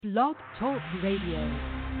Blog Talk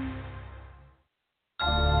Radio.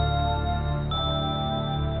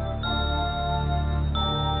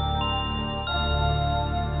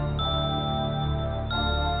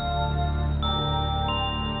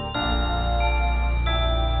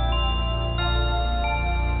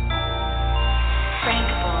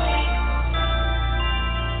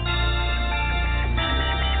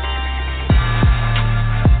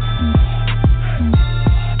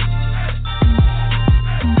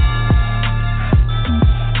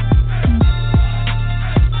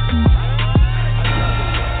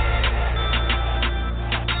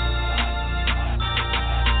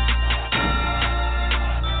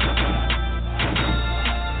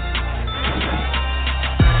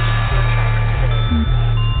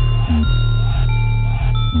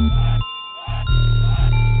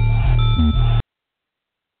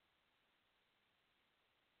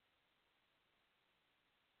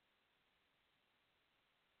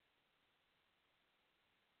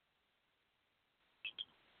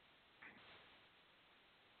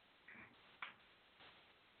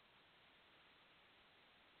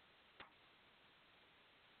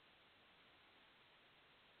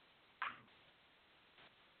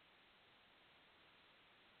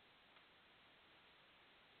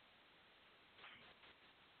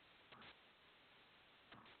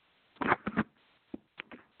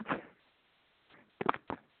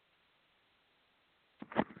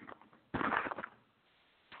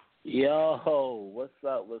 Yo, what's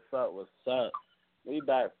up, what's up, what's up? We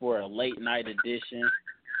back for a late night edition.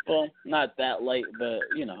 Well, not that late, but,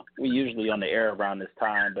 you know, we usually on the air around this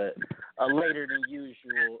time, but a later than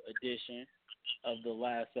usual edition of the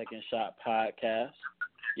Last Second Shot podcast.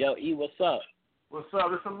 Yo, E, what's up? What's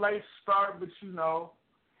up? It's a late start, but, you know,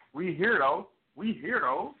 we here, though.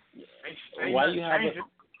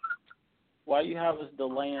 Why you have us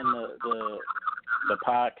delaying the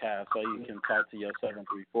podcast so you can talk to your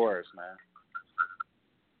 734s, man?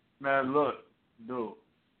 Man, look, dude,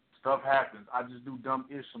 stuff happens. I just do dumb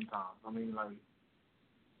ish sometimes. I mean, like,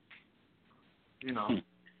 you know,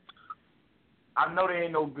 I know they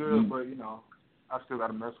ain't no good, but, you know, I still got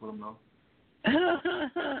to mess with them, though.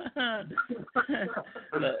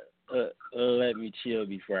 Let me chill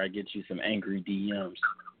before I get you some angry DMs.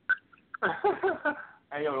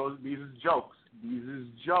 Hey, yo, these is jokes. These is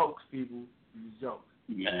jokes, people. These is jokes.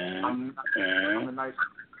 Man, I'm a nice.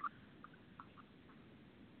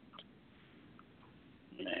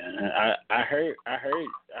 Man, I heard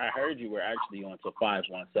you were actually on to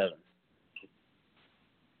 517.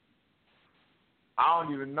 I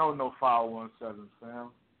don't even know no 517,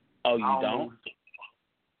 fam. Oh, you don't?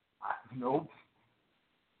 Nope.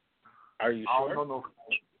 Are you sure? I don't know no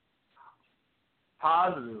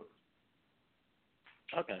positive.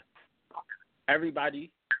 Okay.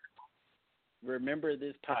 Everybody, remember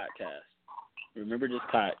this podcast. Remember this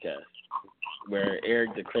podcast where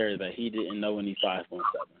Eric declared that he didn't know any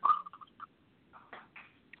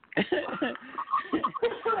 517.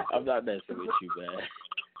 I'm not messing with you, man.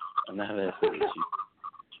 I'm not messing with you.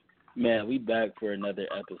 Man, we back for another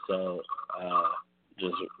episode.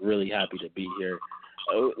 Just really happy to be here.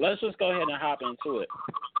 Let's just go ahead and hop into it.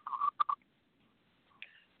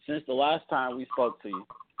 Since the last time we spoke to you,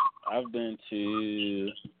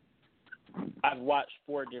 I've watched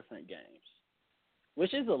 4 different games,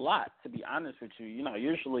 which is a lot, to be honest with you. You know,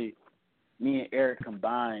 usually me and Eric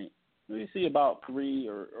combined, we see about 3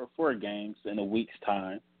 or 4 games in a week's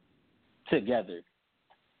time together.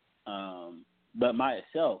 But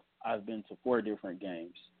myself, I've been to 4 different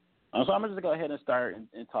games. So I'm going to just go ahead and start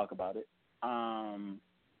and talk about it.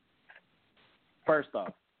 First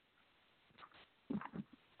off,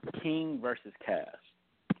 King versus Cavs.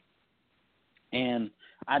 And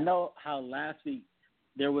I know how last week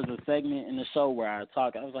there was a segment in the show where I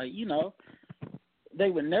was like, you know, they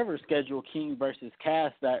would never schedule King versus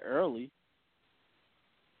Cavs that early.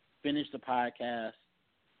 Finished the podcast,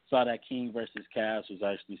 saw that King versus Cavs was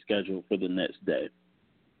actually scheduled for the next day.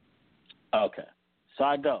 Okay, so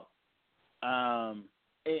I go. And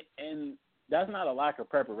that's not a lack of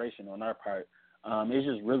preparation on our part. It's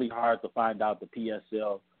just really hard to find out the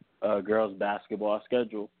PSL girls basketball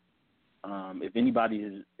schedule. If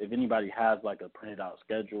anybody has like a printed out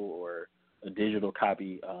schedule or a digital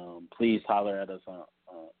copy, please holler at us on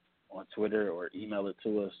Twitter or email it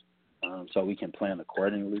to us so we can plan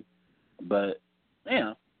accordingly. But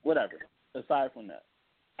yeah, whatever. Aside from that,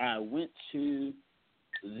 I went to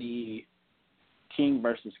the King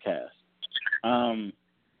versus Cavs.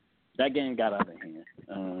 That game got out of hand.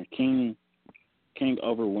 King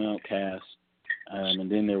overwhelmed Cavs,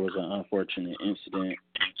 and then there was an unfortunate incident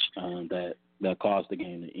that caused the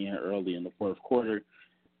game to end early in the fourth quarter.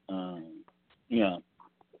 Yeah,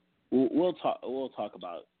 we'll talk. We'll talk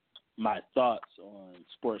about my thoughts on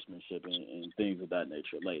sportsmanship and things of that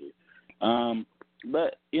nature later.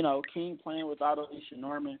 But King playing without Alicia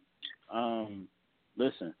Norman.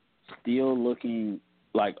 Listen, still looking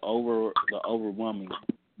like the overwhelming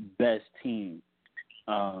best team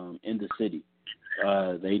in the city.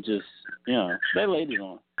 They just, they laid it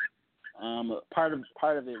on. Part of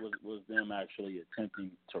it was them actually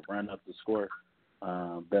attempting to run up the score,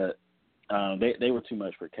 but they were too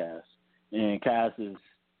much for Cass. And Cass is,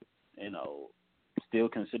 still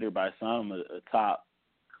considered by some a top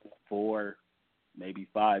 4, maybe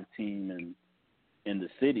 5 team in the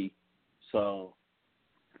city. So,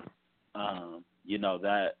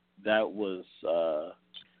 that was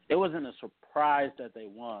it wasn't a surprise that they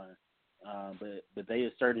won, but they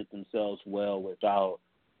asserted themselves well without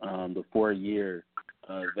the 4-year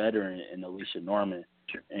veteran in Alicia Norman,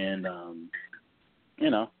 and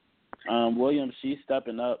Williams, she's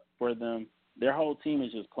stepping up for them. Their whole team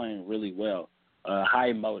is just playing really well.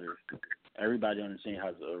 High motor. Everybody on the team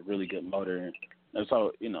has a really good motor, and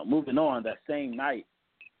so moving on. That same night,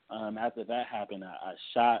 after that happened, I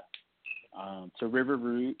shot to River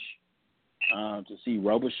Rouge to see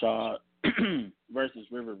Robichaud versus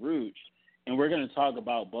River Rouge, and we're going to talk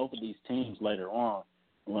about both of these teams later on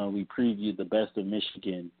when we preview the Best of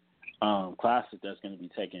Michigan Classic that's going to be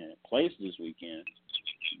taking place this weekend.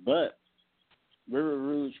 But River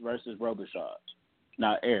Rouge versus Robichaud.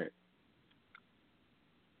 Now, Eric,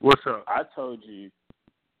 what's up? I told you,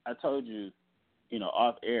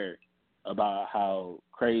 off air about how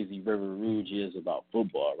crazy River Rouge is about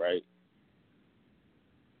football, right?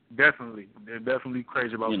 Definitely, they're definitely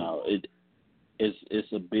crazy about football.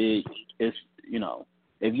 It's a big. It's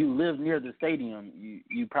if you live near the stadium,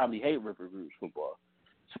 you probably hate River Rouge football.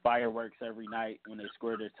 It's fireworks every night when they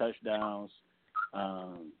score their touchdowns.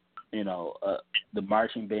 The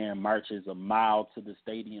marching band marches a mile to the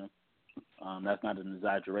stadium. That's not an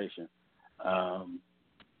exaggeration.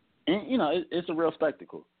 It's a real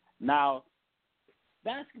spectacle. Now,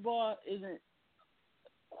 basketball isn't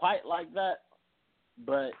quite like that,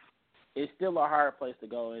 but it's still a hard place to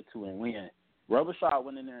go into and win. Robichaud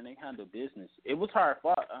went in there and they handled business. It was hard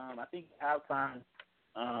fought. I think at halftime,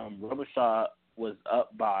 Robichaud was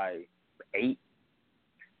up by 8.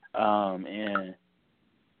 And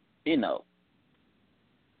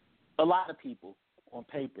a lot of people on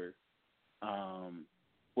paper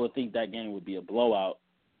will think that game would be a blowout.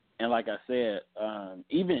 And like I said,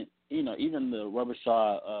 even the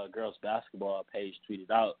Robichaud girls basketball page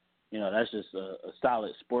tweeted out, that's just a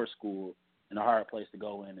solid sports school and a hard place to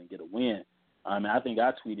go in and get a win. And I think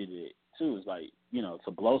I tweeted it too. It's like,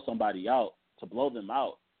 to blow somebody out, to blow them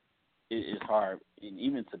out is hard. And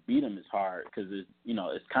even to beat them is hard because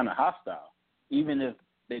it's kind of hostile, even if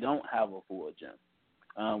they don't have a full gym,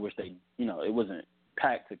 which they, it wasn't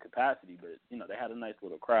packed to capacity, but, they had a nice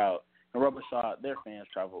little crowd. And Robichaud, their fans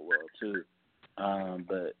travel well too.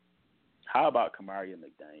 But how about Kamaria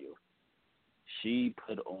McDaniel? She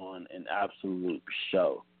put on an absolute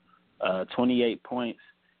show. 28 points,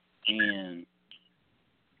 and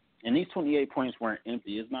these 28 points weren't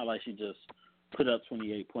empty. It's not like she just put up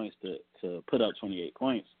 28 points to put up 28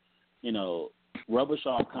 points.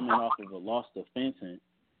 Robichaud coming off of a loss to Fenton,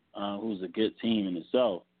 who's a good team in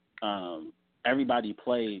itself. Everybody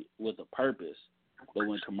played with a purpose. But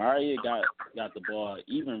when Kamaria got the ball,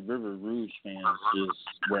 even River Rouge fans just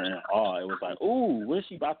were in awe. It was like, ooh, what is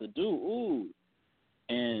she about to do? Ooh.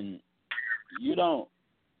 And you don't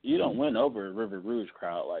win over a River Rouge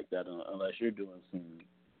crowd like that unless you're doing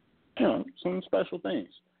some special things.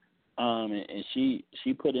 And she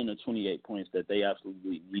put in the 28 points that they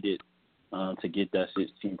absolutely needed to get that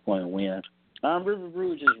 16-point win. River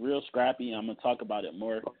Rouge is real scrappy. I'm gonna talk about it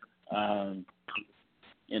more.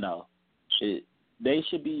 They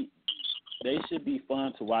should be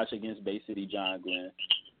fun to watch against Bay City John Glenn,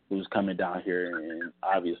 who's coming down here, and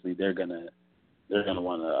obviously they're gonna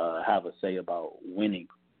want to have a say about winning.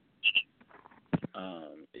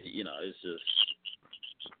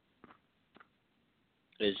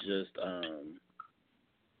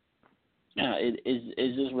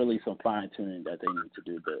 It's just really some fine tuning that they need to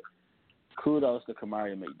do. But kudos to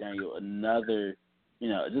Kamaria McDaniel. Another,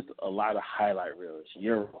 just a lot of highlight reels.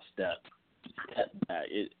 Euro step back.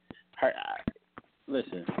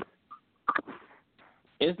 Listen,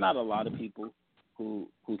 it's not a lot of people who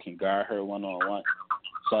can guard her one-on-one.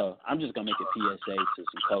 So I'm just gonna make a PSA to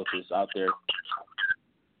some coaches out there.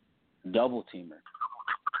 Double teamer.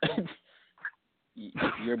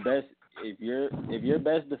 If your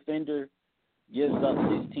best defender gives up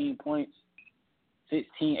 18 points,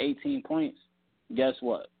 guess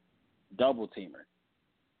what? double teamer.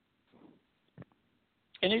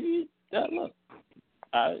 And if you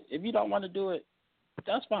don't want to do it,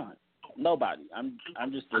 that's fine. Nobody. I'm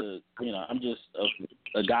just a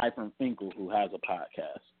guy from Finkel who has a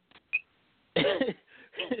podcast.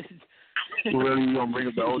 Really, you gonna bring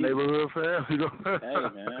up the old neighborhood fam?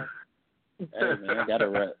 Hey man, got a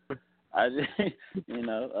rep. I just,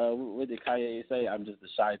 what did Kanye say? I'm just a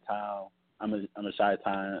shy town. I'm a shy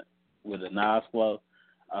town with a Nas flow.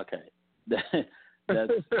 Okay,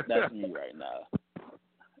 that's me right now.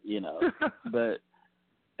 But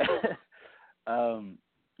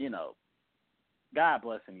God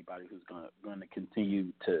bless anybody who's going to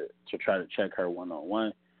continue to try to check her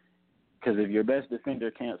one-on-one. Because if your best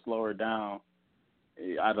defender can't slow her down,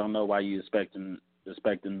 I don't know why you expecting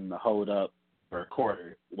to hold up for a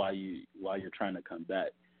quarter while you're trying to come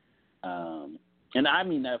back. And I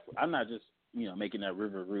mean that I'm not just making that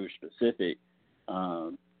River Rouge specific,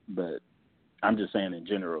 but I'm just saying in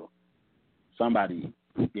general, somebody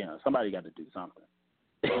got to do something.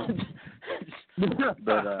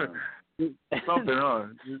 But something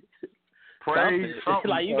on praise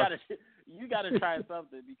something. Like you gotta try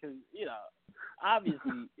something because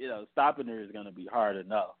obviously stopping her is gonna be hard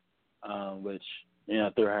enough. Which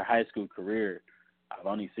through her high school career, I've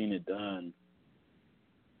only seen it done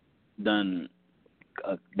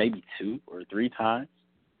maybe 2 or 3 times.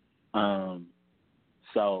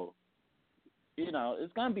 So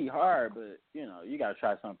it's gonna be hard, but you gotta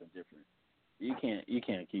try something different. You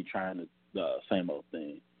can't keep trying the same old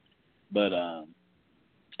thing. But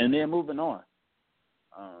and then moving on.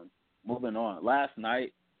 Last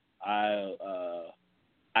night I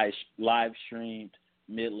live streamed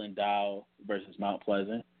Midland Dow versus Mount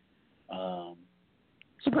Pleasant.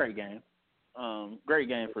 It's a great game. Great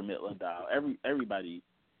game for Midland Dow. Everybody,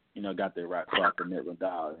 got their rocks off for Midland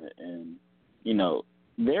Dow, and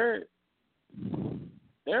they're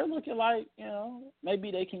looking like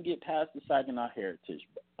maybe they can get past the Saginaw Heritage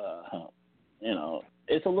hump.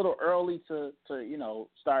 It's a little early to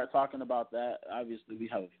start talking about that. Obviously, we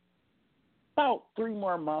have about 3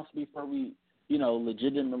 more months before we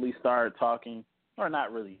legitimately start talking. Or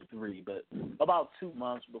not really 3, but about 2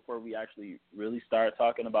 months before we actually really start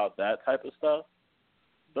talking about that type of stuff.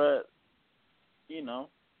 But,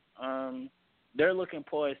 they're looking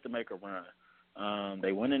poised to make a run.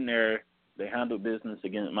 They went in there. They handled business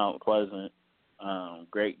against Mount Pleasant.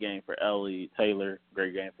 Great game for Ellie Taylor.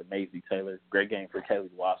 Great game for Maisie Taylor. Great game for Kelly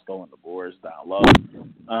Wasco and the boards down low.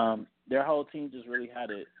 Their whole team just really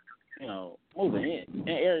had it, moving in. And,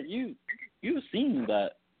 Eric, you've seen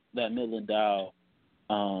that Midland Dow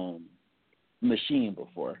machine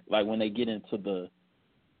before, like when they get into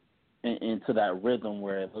that rhythm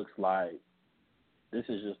where it looks like this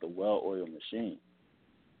is just a well-oiled machine.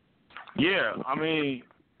 Yeah, I mean,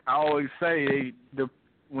 I always say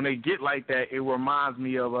when they get like that, it reminds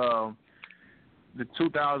me of the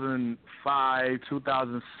 2005,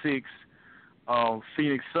 2006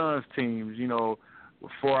 Phoenix Suns teams.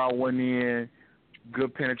 Before I went in,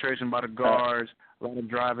 good penetration by the guards. A lot of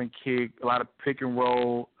drive and kick, a lot of pick and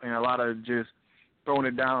roll, and a lot of just throwing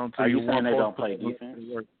it down to Are you your saying one they post. don't play defense?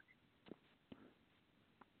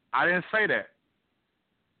 I didn't say that.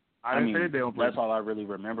 I didn't say they don't play. That's all I really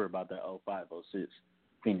remember about that 05, 06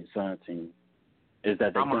 Phoenix Suns team is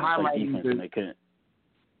that they couldn't play defense and they couldn't.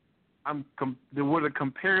 What the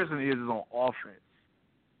comparison is on offense.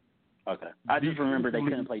 Okay. I just remember they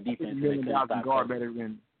couldn't play defense and they couldn't stop guard better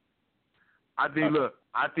than. I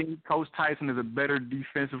think Coach Tyson is a better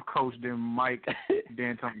defensive coach than Mike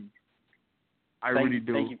D'Antoni. I really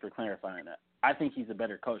do. Thank you for clarifying that. I think he's a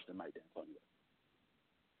better coach than Mike D'Antoni.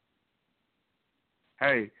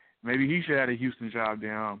 Hey, maybe he should have a Houston job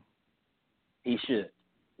then. He should,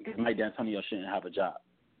 because Mike D'Antonio shouldn't have a job.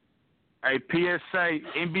 Hey, PSA,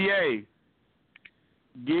 NBA,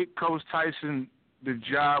 get Coach Tyson the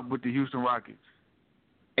job with the Houston Rockets.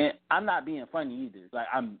 And I'm not being funny either. Like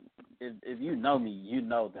if you know me, you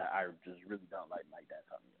know that I just really don't like Mike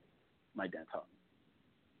D'Antoni.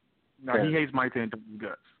 No, he hates Mike D'Antoni's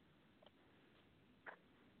guts.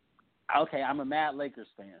 Okay, I'm a mad Lakers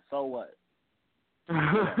fan. So what?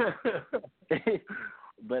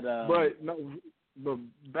 But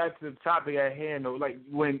back to the topic at hand though.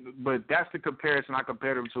 But that's the comparison I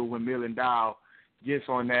compared him to when Midland Dow gets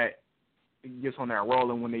on that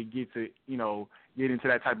roll, and when they get to get into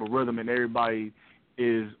that type of rhythm and everybody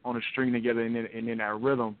is on a string together and in that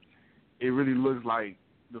rhythm, it really looks like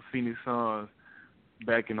the Phoenix Suns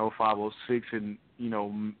back in 05, 06, and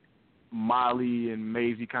Molly and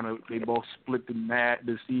Maisie they both split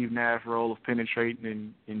the Steve Nash role of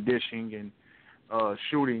penetrating and dishing and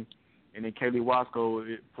shooting, and then Kaylee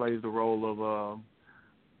Wasco plays the role of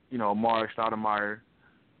Amari Stoudemire,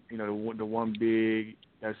 the one big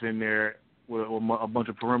that's in there with a bunch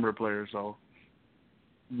of perimeter players. So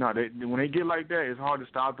no, when they get like that, it's hard to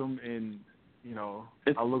stop them. And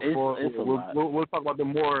I look forward. We'll talk about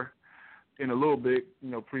them more in a little bit.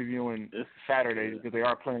 Previewing Saturday because they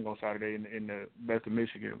are playing on Saturday in the Best of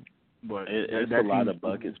Michigan. But it's a lot of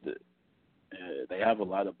buckets. They have a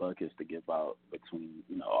lot of buckets to give out between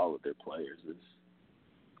all of their players. It's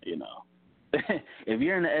if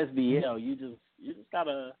you're in the SBL, you just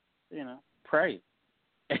gotta pray.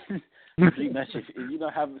 Pretty much, if you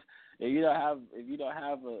don't have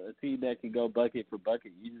a team that can go bucket for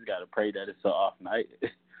bucket, you just gotta pray that it's an off night.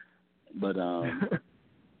 But so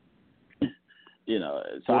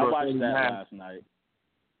I watched that last night.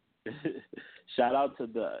 Shout out to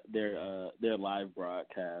their live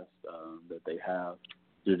broadcast that they have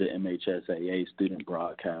through the MHSAA student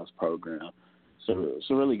broadcast program. So it's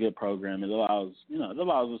a really good program. It allows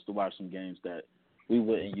us to watch some games that we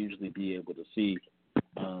wouldn't usually be able to see.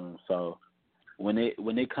 So when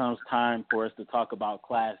it comes time for us to talk about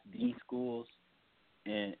Class D schools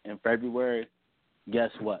in February,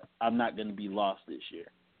 guess what? I'm not going to be lost this year.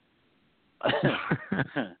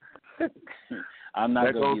 I'm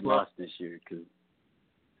not going to be lost this year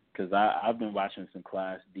because I've been watching some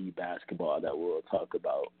Class D basketball that we'll talk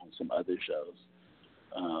about on some other shows.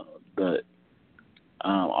 But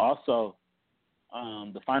also,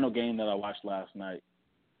 the final game that I watched last night,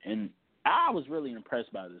 and I was really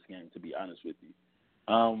impressed by this game, to be honest with you.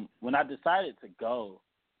 When I decided to go,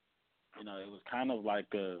 it was kind of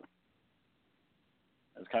like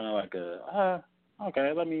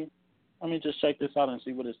okay, let me just check this out and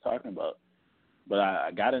see what it's talking about. But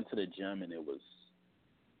I got into the gym, and it was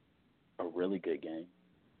a really good game.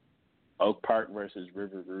 Oak Park versus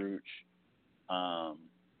River Rouge.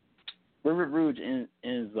 River Rouge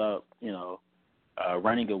ends up,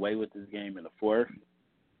 running away with this game in the fourth.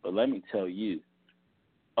 But let me tell you,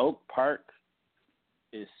 Oak Park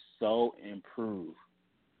is so improved.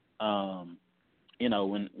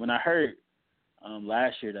 When I heard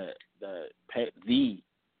last year that the Peggy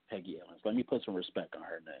Evans, let me put some respect on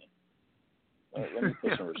her name. Let me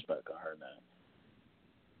put some respect on her name.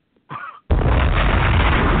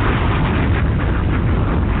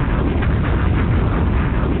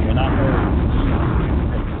 When I heard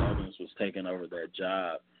Peggy Evans was taking over that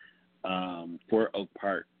job for Oak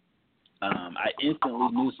Park, I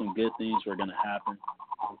instantly knew some good things were going to happen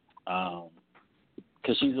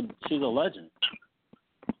because she's a legend.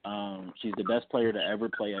 She's the best player to ever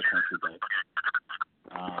play at Country Day.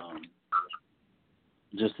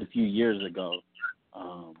 Just a few years ago,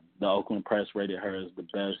 the Oakland Press rated her as the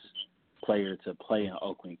best player to play in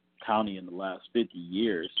Oakland County in the last 50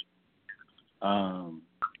 years.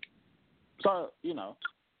 So,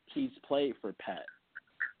 she's played for Pat.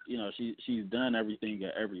 She's done everything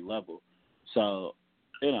at every level. So,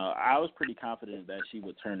 I was pretty confident that she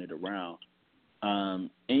would turn it around. And,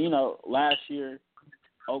 last year,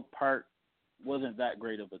 Oak Park wasn't that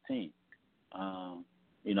great of a team.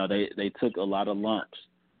 They took a lot of lumps.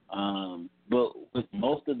 But with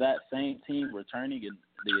most of that same team returning and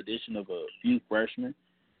the addition of a few freshmen,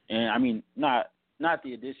 and I mean, not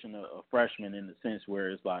the addition of freshmen in the sense where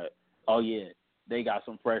it's like, oh, yeah, they got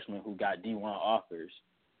some freshmen who got D1 offers.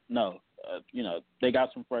 No, they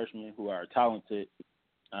got some freshmen who are talented.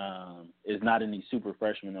 Is not any super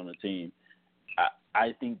freshmen on the team.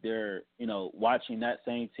 I think they're, watching that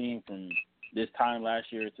same team from this time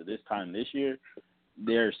last year to this time this year,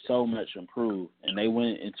 they're so much improved. And they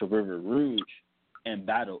went into River Rouge and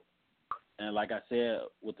battled. And like I said,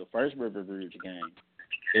 with the first River Rouge game,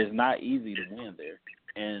 it's not easy to win there.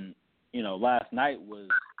 And, last night was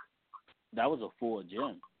a full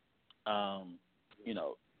gym.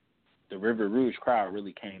 The River Rouge crowd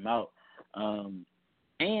really came out.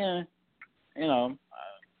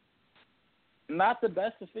 Not the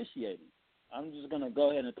best officiating. I'm just going to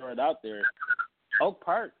go ahead and throw it out there. Oak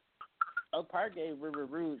Park gave River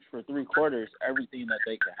Rouge for 3 quarters everything that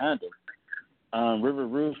they could handle. River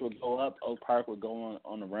Rouge would go up. Oak Park would go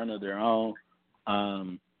on a run of their own.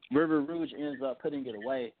 River Rouge ends up putting it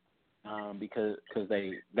away because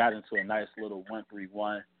they got into a nice little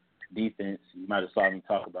 1-3-1 defense. You might have saw me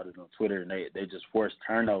talk about it on Twitter, and they just forced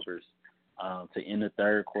turnovers to end the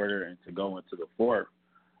third quarter and to go into the fourth.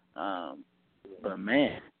 But,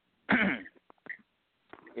 man,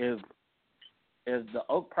 if the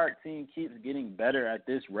Oak Park team keeps getting better at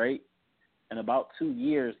this rate, in about 2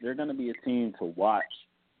 years, they're going to be a team to watch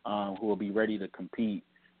who will be ready to compete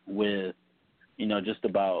with, just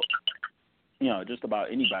about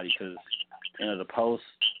anybody because, the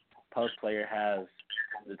post player has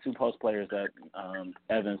the two post players that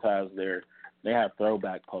Evans has there. They have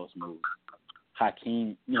throwback post moves.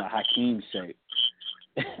 Hakeem shape.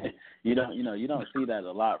 you don't see that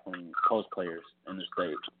a lot from post players in the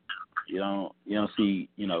state. You don't see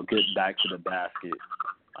good back to the basket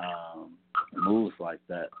moves like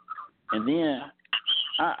that. And then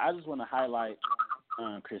I just want to highlight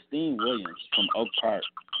Christine Williams from Oak Park.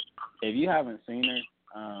 If you haven't seen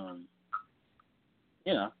her,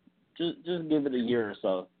 just give it a year or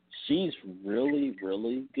so. She's really,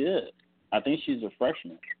 really good. I think she's a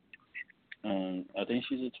freshman. I think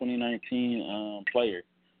she's a 2019 player.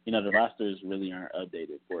 The rosters really aren't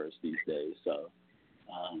updated for us these days. So,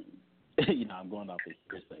 I'm going off the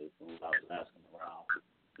hearsay from what I was asking around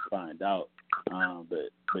to find out.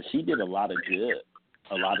 But she did a lot of good,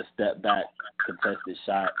 a lot of step back contested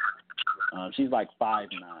shots. She's like 5'9",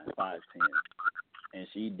 5'10", and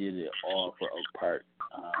she did it all for Oak Park.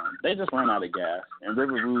 They just ran out of gas. And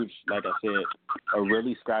River Rouge, like I said, a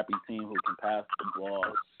really scrappy team who can pass the ball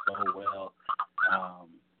so well.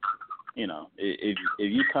 If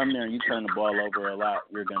you come there and you turn the ball over a lot,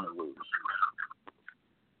 you're gonna lose.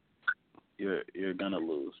 You're gonna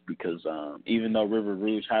lose because even though River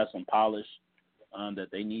Rouge has some polish that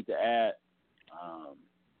they need to add,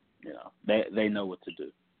 they know what to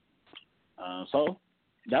do. So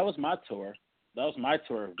that was my tour. That was my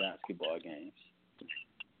tour of basketball games.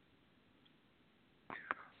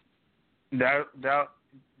 That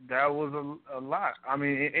was a lot. I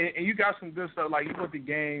mean, and you got some good stuff. Like you put the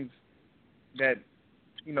games that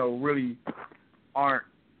really aren't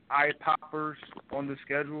eye poppers on the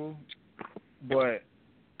schedule, but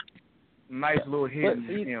nice little hidden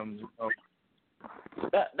gems.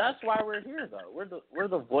 That's why we're here, though. We're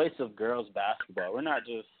the voice of girls basketball. We're not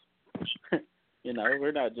just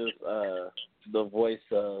the voice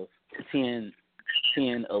of 10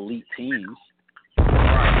 elite teams.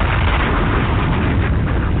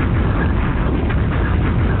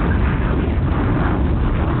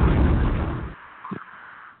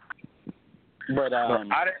 But I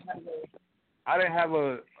didn't have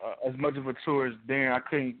as much of a tour as Darren. I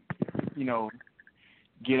couldn't,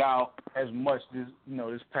 get out as much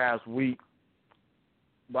this past week.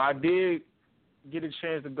 But I did get a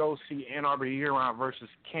chance to go see Ann Arbor Huron versus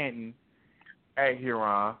Canton at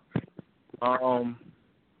Huron. It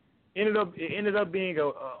ended up being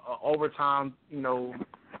a overtime,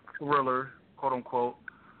 thriller, quote unquote.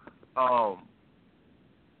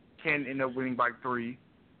 Canton ended up winning by 3.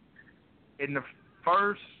 In the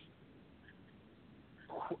first,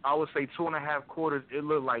 I would say 2.5 quarters, it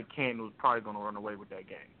looked like Canton was probably going to run away with that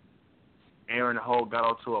game. Aaron Holt got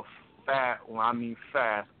off to a fast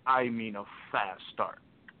start.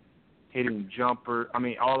 Hitting jumper. I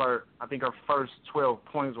mean, I think her first 12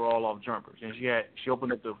 points were all off jumpers, and she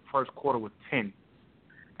opened up the first quarter with 10.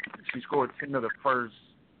 She scored 10 of the first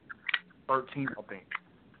 13, I think.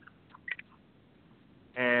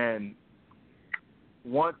 And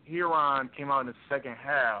once Huron came out in the second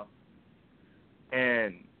half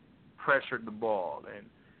and pressured the ball and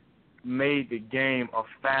made the game a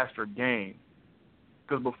faster game,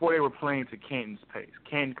 because before they were playing to Canton's pace,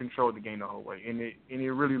 Canton controlled the game the whole way, and it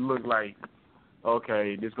really looked like,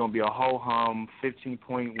 okay, this is going to be a ho-hum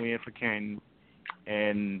 15-point win for Canton,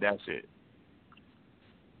 and that's it.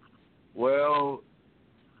 Well,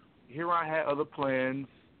 Huron had other plans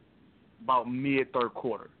about mid-third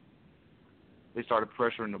quarter. They started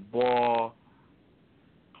pressuring the ball,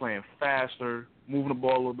 playing faster, moving the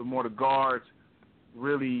ball a little bit more. The guards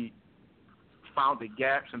really found the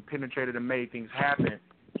gaps and penetrated and made things happen.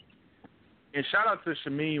 And shout out to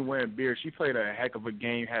Shameen Wynn-Beer. She played a heck of a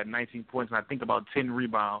game, had 19 points, and I think about 10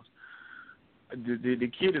 rebounds.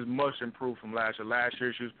 The kid is much improved from last year. Last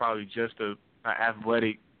year she was probably just an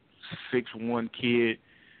athletic 6'1" kid,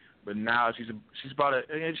 but now she's about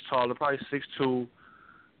an inch taller, probably 6'2",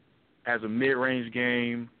 has a mid-range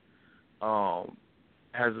game,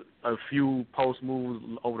 has a few post moves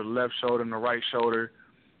over the left shoulder and the right shoulder.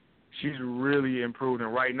 She's really improved,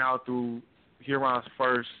 and right now through Huron's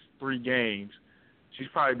first 3 games, she's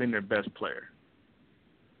probably been their best player.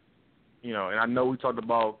 And I know we talked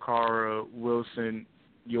about Cara Wilson,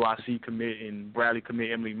 UIC commit, and Bradley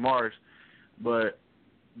commit Emily Marsh, but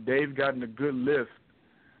they've gotten a good lift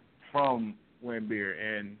from Wimbeer,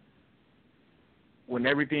 and when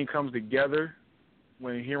everything comes together,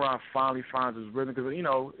 when Huron finally finds his rhythm, because,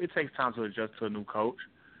 it takes time to adjust to a new coach.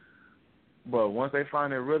 But once they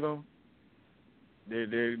find their rhythm,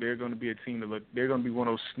 they're going to be a team to look. They're going to be one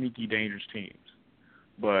of those sneaky, dangerous teams.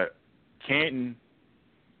 But Canton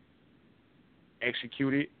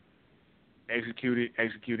executed execute it.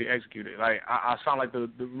 Like I sound like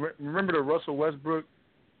remember the Russell Westbrook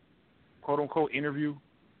quote unquote interview.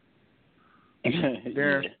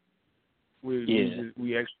 There, we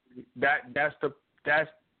execute that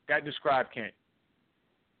described Kent.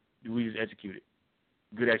 We just executed.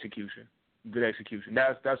 Good execution.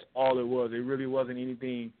 That's all it was. It really wasn't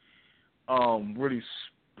anything really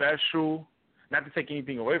special. Not to take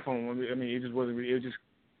anything away from him. I mean, it just wasn't. It was just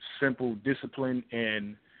simple discipline,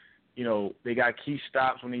 and they got key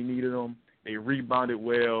stops when they needed them. They rebounded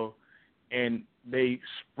well, and they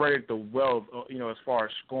spread the wealth. As far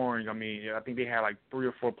as scoring, I mean, I think they had like 3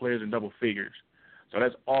 or 4 players in double figures. So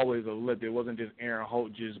that's always a lift. It wasn't just Aaron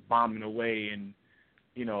Holt just bombing away and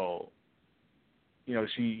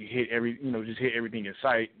she hit just hit everything in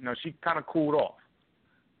sight. She kind of cooled off.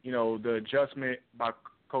 The adjustment by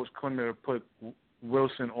Coach Clement to put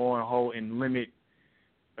Wilson on Holt and limit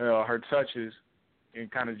her touches and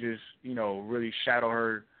kind of just, really shadow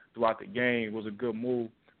her throughout the game was a good move.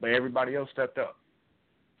 But everybody else stepped up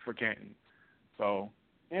for Canton. So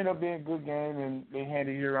it ended up being a good game, and they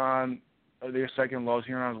handed Huron their second loss.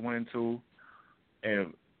 Huron's 1-2.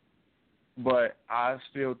 But I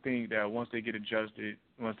still think that once they get adjusted,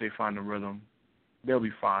 once they find the rhythm, they'll be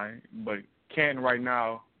fine. But Canton right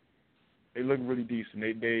now, they look really decent.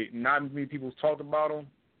 They not many people talked about them,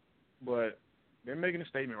 but they're making a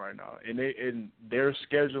statement right now. And they're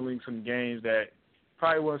scheduling some games that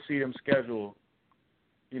probably won't see them schedule,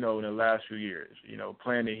 in the last few years.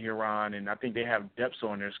 Playing in Huron, and I think they have depths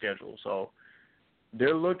on their schedule. So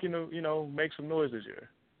they're looking to, make some noise this year.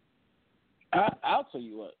 I'll tell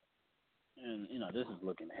you what. And, this is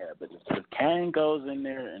looking ahead, but if Canton goes in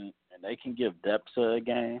there and they can give depth to a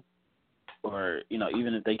game, or,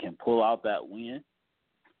 even if they can pull out that win,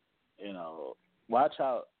 watch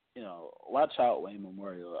out Wayne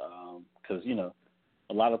Memorial, because,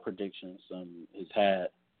 a lot of predictions has had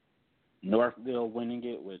Northville winning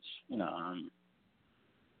it, which,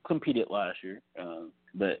 competed last year.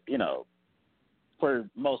 But, for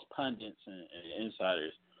most pundits and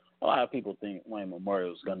insiders, a lot of people think Wayne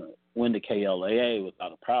Memorial is going to win the KLAA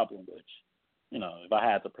without a problem, which, if I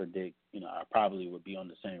had to predict, I probably would be on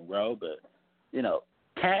the same road. But,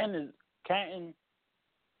 Canton,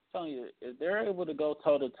 telling you, if they're able to go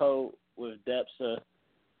toe-to-toe with Depsa,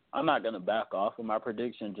 I'm not going to back off of my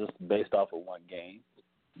prediction just based off of one game.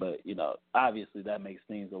 But, obviously that makes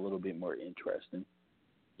things a little bit more interesting.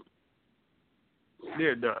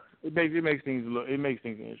 Yeah, it does. It makes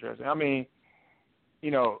things interesting. I mean,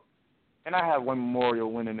 and I have Wayne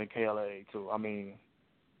Memorial winning the KLA too. I mean,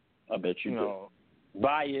 I bet you do.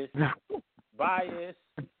 Bias.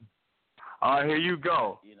 Here you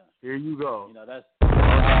go. Here you go. That's.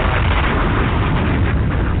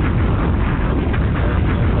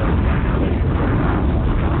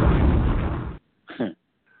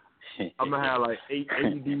 I'm gonna have like 8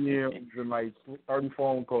 DMs and like 30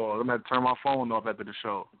 phone calls. I'm gonna have to turn my phone off after the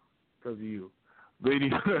show because of you. But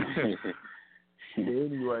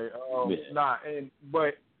anyway,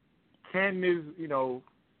 but Canton is,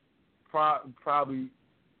 probably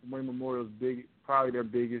Wayne Memorial's probably their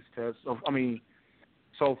biggest test.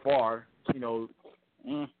 So far, from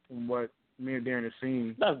what me and Darren have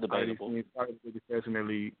seen, that's debatable. Probably the biggest test in their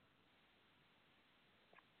league.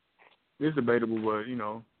 It's debatable, but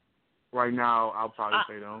right now I'll probably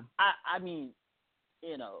say them. I mean,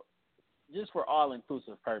 just for all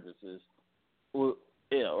inclusive purposes, or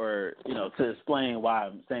to explain why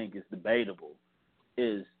I'm saying it's debatable,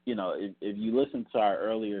 is if you listen to our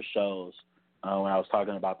earlier shows when I was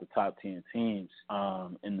talking about the top 10 teams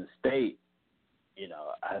in the state,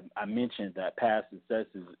 I mentioned that past success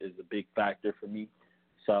is a big factor for me.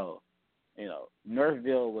 So,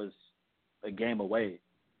 Northville was a game away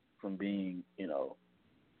from being,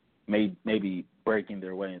 maybe breaking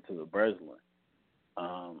their way into the Breslin.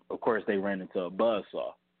 Of course, they ran into a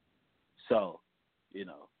buzzsaw. So,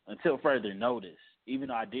 until further notice, even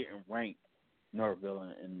though I didn't rank Northville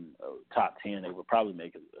in top 10, they would probably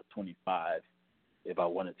make it a 25 if I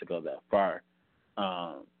wanted to go that far.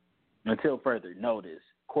 Until further notice,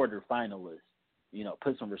 quarterfinalists,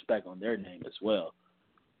 put some respect on their name as well.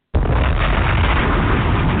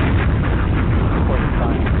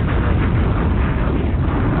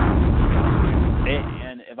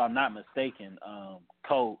 And if I'm not mistaken,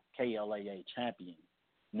 co-KLAA champion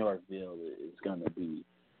Northville is going to be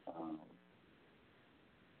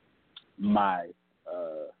my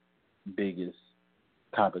biggest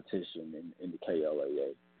competition in the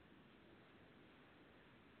KLAA.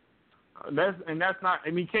 That's not.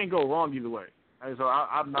 I mean, you can't go wrong either way. So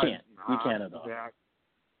I'm not. You can't at all.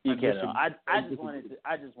 You can't at all. I just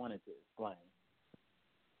wanted to explain.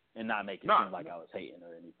 and not make it seem like I was hating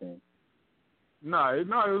or anything. No, it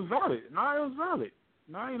was valid. It was valid.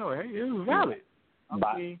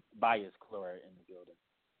 Bias Clora in the building.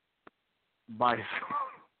 Bias.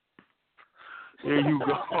 Here you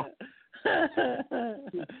go.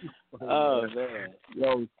 Oh man.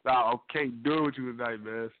 Yo, stop. I can't do it with you tonight,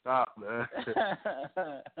 man. Stop, man.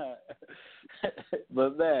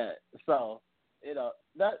 But man, so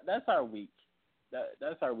that's our week.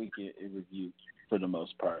 That's our week in review for the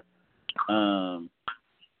most part. Darren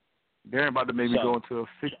about to make me go into a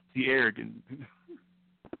 50 arrogant.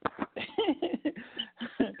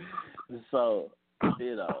 So,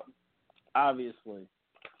 obviously,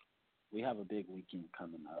 we have a big weekend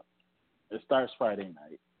coming up. It starts Friday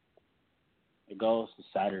night. It goes to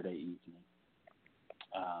Saturday evening,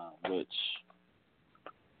 which,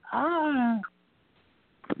 I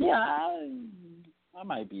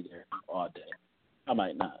might be there all day. I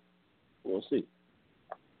might not. We'll see.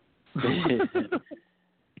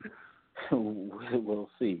 We'll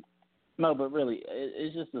see. No, but really,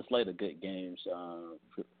 it's just a slate of good games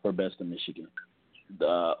for Best of Michigan.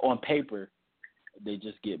 On paper, they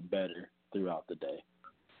just get better throughout the day.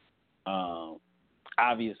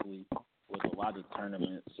 Obviously, with a lot of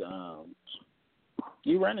tournaments,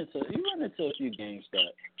 you run into a few games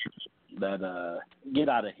that get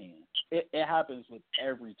out of hand. It happens with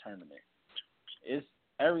every tournament.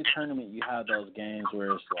 Every tournament you have those games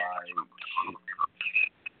where it's like,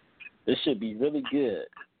 this should be really good.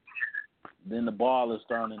 Then the ball is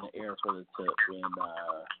thrown in the air for the tip, and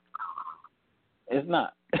it's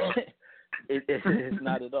not. It's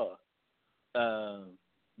not at all.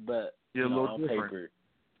 But on paper,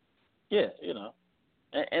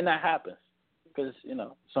 and that happens because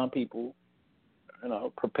some people,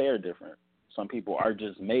 prepare different. Some people are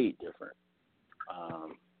just made different.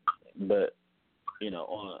 But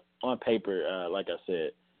on paper, like I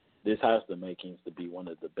said, this has the makings to be one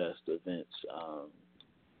of the best events,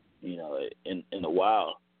 in a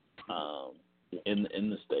while, in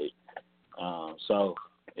the state. So,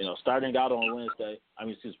 starting out on Wednesday.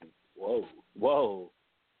 Excuse me. Whoa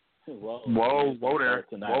there.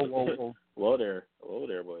 Whoa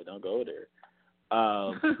there, boy. Don't go there.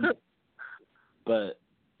 But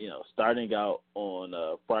starting out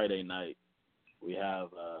on Friday night, we have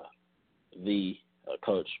the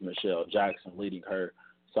coach Michelle Jackson leading her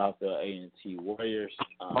Southfield A&T Warriors.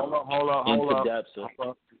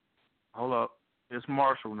 Hold up. It's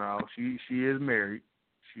Marshall now. She is married.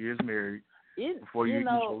 Before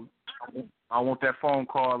I want that phone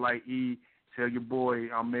call like E. Tell your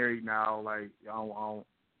boy I'm married now. Like I want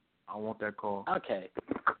that call. Okay,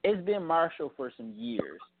 it's been Marshall for some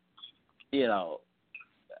years.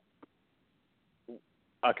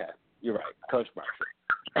 Okay, you're right, Coach Marshall.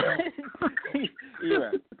 You're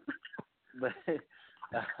right,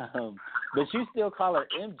 but you still call her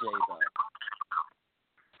MJ though.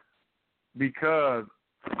 Because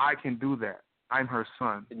I can do that. I'm her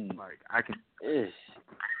son. Like I can.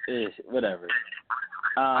 Whatever.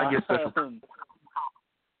 I get special.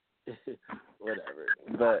 Whatever.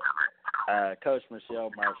 But Coach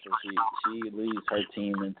Michelle Marshall, she leads her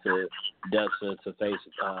team into Delta to face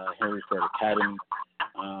Henry Ford Academy.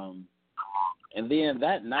 And then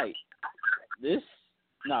that night, this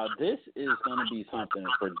is going to be something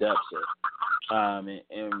for Depsa. And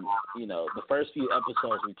the first few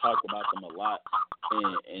episodes we talked about them a lot,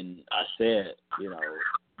 and I said,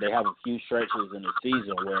 they have a few stretches in the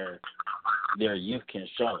season where their youth can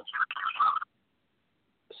show.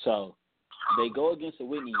 So they go against the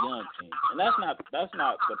Whitney Young team, and that's not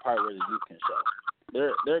the part where the youth can show.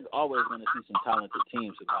 They're always going to see some talented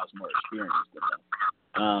teams who has more experience than them.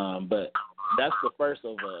 But that's the first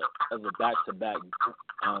of a back-to-back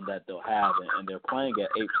that they'll have, and they're playing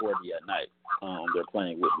at 8:40 at night. They're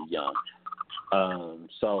playing Whitney Young.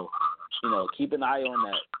 So, keep an eye on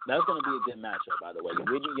that. That's going to be a good matchup, by the way. The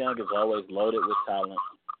Whitney Young is always loaded with talent.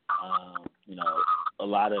 A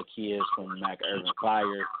lot of kids from Mac Irvin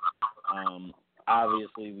Fire.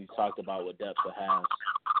 Obviously, we've talked about what Depsa has.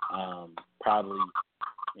 Probably,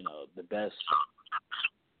 the best,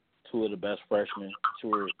 two or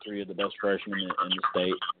three of the best freshmen in the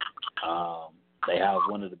state. They have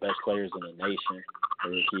one of the best players in the nation,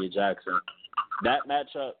 Ricky Jackson. That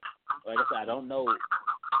matchup, like I said, I don't know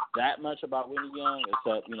that much about Whitney Young,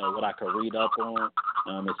 except, what I could read up on.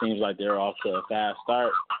 It seems like they're off to a fast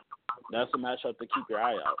start. That's a matchup to keep your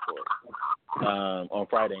eye out for on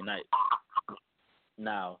Friday night.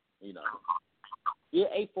 Now, 8:40. I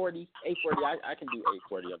can do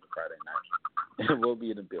 8:40 on the Friday night. We'll be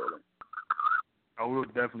in the building. Oh, we'll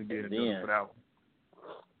definitely be in the building for that one.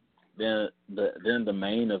 Then the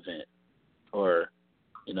main event, or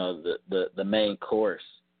the main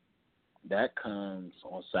course. That comes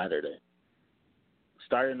on Saturday.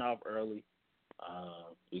 Starting off early,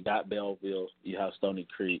 you got Belleville, you have Stony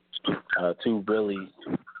Creek, two really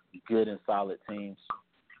good and solid teams.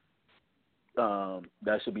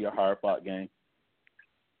 That should be a hard-fought game.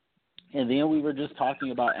 And then we were just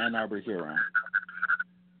talking about Ann Arbor Huron.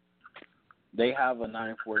 They have a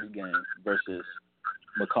 9:40 game versus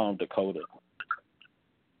Macomb, Dakota.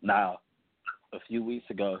 Now, a few weeks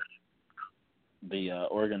ago, the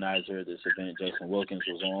organizer of this event, Jason Wilkins,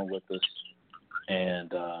 was on with us,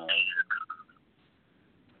 and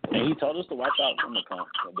he told us to watch out for Macomb,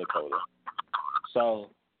 Dakota.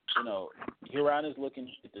 So, Huron is looking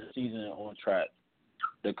to get the season on track.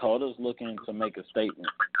 Dakota's looking to make a statement.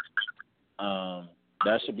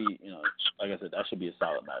 That should be, like I said, that should be a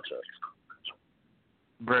solid matchup.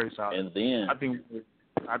 Very solid. And then I think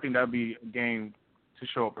that'd be a game to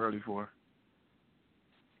show up early for.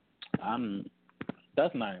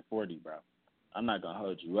 That's 9:40, bro. I'm not gonna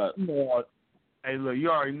hold you up. Hey, look, you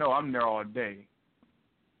already know I'm there all day.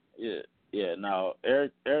 Yeah. No,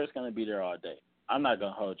 Eric's gonna be there all day. I'm not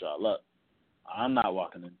gonna hold y'all up. I'm not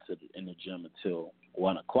walking in the gym until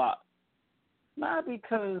 1:00. Not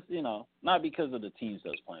because of the teams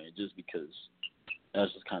that's playing, just because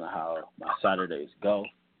that's just kind of how my Saturdays go.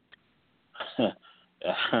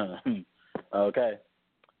 Okay,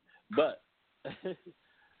 but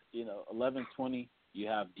 11:20, you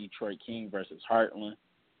have Detroit King versus Heartland.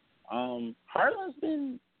 Heartland's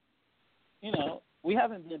been, we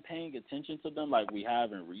haven't been paying attention to them like we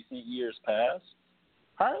have in recent years past.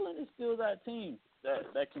 Heartland is still that team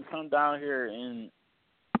that can come down here and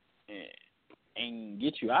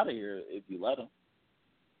get you out of here if you let them.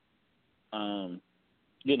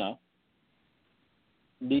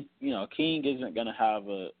 King isn't going to have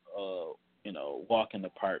a walk in the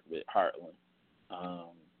park with Heartland.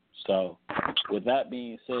 So, with that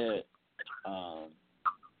being said,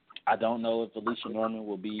 I don't know if Alicia Norman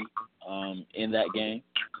will be in that game,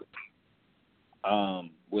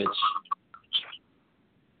 which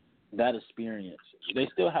that experience, they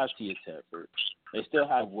still have Tia Tedford. They still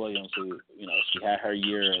have Williams, who, she had her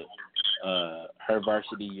year, her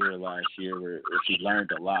varsity year last year where she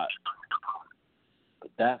learned a lot.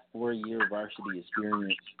 But that 4-year varsity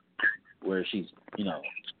experience where she's,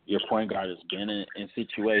 your point guard has been in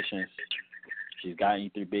situations, she's gotten you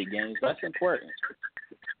through big games, that's important.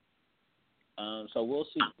 So we'll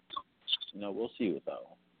see. We'll see with that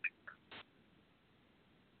one.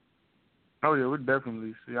 Oh, yeah, we'll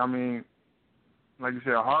definitely see. I mean, like you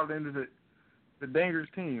said, Heartland is a dangerous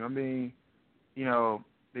team. I mean,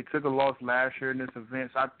 they took a loss last year in this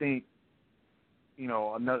event, so I think,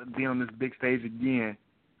 another being on this big stage again,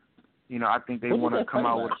 I think they want to come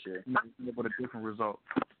out with a different result.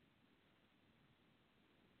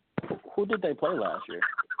 Who did they play last year?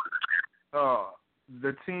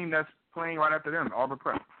 The team that's playing right after them, Auburn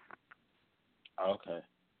Prep. Okay.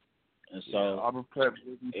 And so Auburn Prep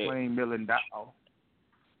will be playing Midland Dow.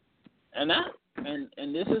 And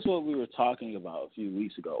this is what we were talking about a few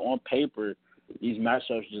weeks ago. On paper, these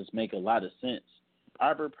matchups just make a lot of sense.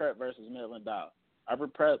 Auburn Prep versus Midland Dow. Auburn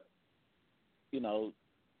Prep,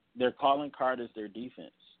 their calling card is their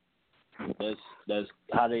defense. That's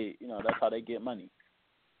how they that's how they get money.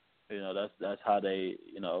 That's how they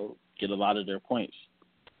get a lot of their points.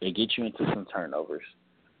 They get you into some turnovers.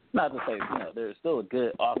 Not to say they're still a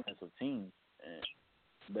good offensive team,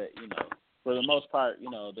 but for the most part,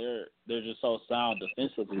 they're just so sound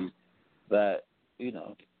defensively that you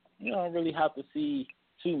don't really have to see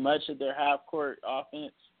too much of their half court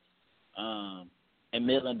offense. And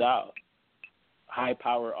Midland Dow, high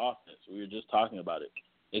power offense. We were just talking about it.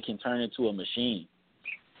 It can turn into a machine.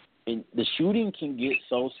 And the shooting can get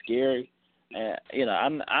so scary. And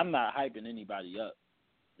I'm not hyping anybody up.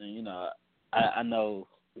 And I know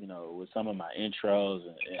with some of my intros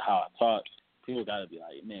and how I talk, people got to be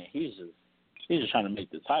like, man, he's just trying to make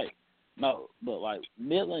this hype. No, but like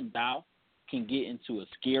Midland Dow can get into a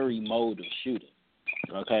scary mode of shooting.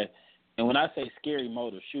 Okay, and when I say scary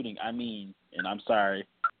mode of shooting, I mean, and I'm sorry,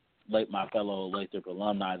 my fellow Lathrop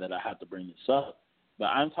alumni, that I have to bring this up, but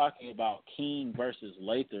I'm talking about King versus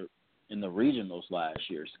Lathrop in the regionals last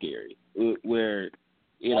year. Scary, where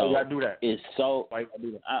I do that. It's so. Why I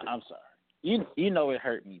do that? I'm sorry. It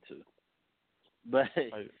hurt me too, but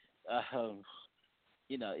it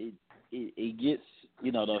gets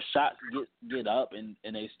those shots get up and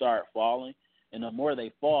they start falling, and the more they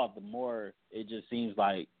fall, the more it just seems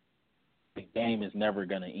like the game is never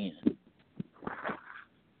gonna end.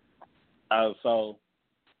 So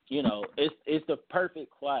it's the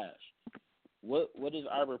perfect clash. What is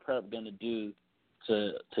Arbor Prep gonna do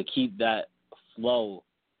to keep that flow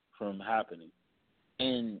from happening.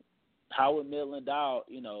 And how would Midland Dow,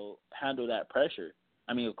 handle that pressure?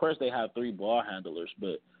 I mean, of course they have 3 ball handlers,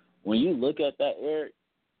 but when you look at that, Eric,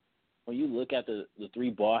 when you look at the 3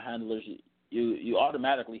 ball handlers, you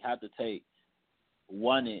automatically have to take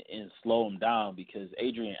one and slow them down because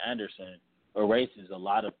Adrienne Anderson erases a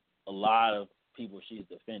lot of people she's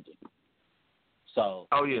defending. So,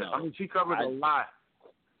 I mean, she covers a lot.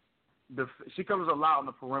 She covers a lot on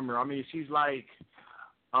the perimeter. I mean, it's like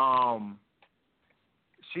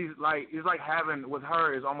having, with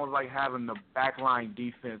her, it's almost like having the backline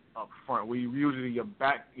defense up front, where usually your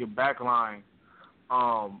backline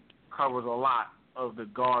covers a lot of the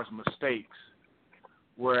guard's mistakes,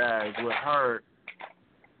 whereas with her,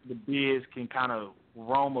 the bigs can kind of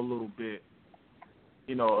roam a little bit,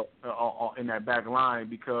 in that back line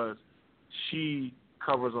because she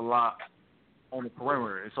covers a lot on the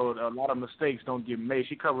perimeter. And so a lot of mistakes don't get made.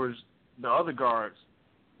 She covers the other guards'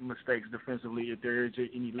 mistakes defensively if there is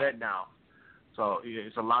any letdown. So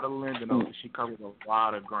it's a lot of length, and she covers a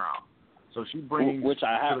lot of ground. So she brings to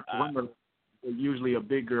the perimeter usually a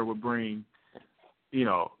big girl would bring, in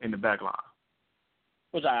the back line.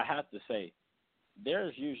 Which I have to say,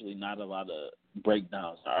 there's usually not a lot of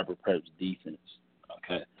breakdowns to Arbor Prep's defense.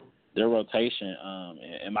 Okay, their rotation.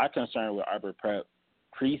 And my concern with Arbor Prep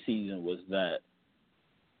preseason was that,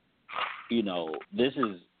 this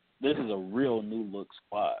is a real new look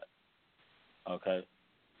squad. Okay,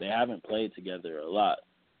 they haven't played together a lot,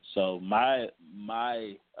 so my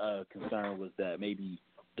concern was that maybe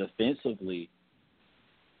defensively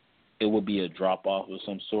it would be a drop off of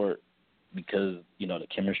some sort because the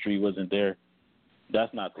chemistry wasn't there.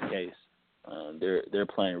 That's not the case. They're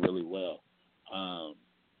playing really well.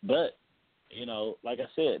 But, like I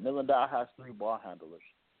said, Midland Dow has 3 ball handlers.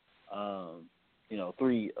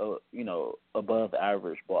 3, above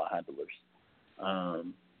average ball handlers.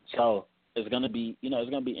 So it's gonna be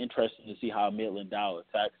interesting to see how Midland Dow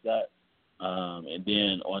attacks that. And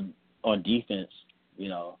then on defense,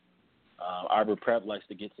 Arbor Prep likes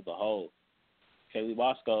to get to the hole. Kaylee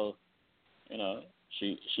Wasco,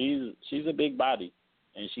 she's a big body,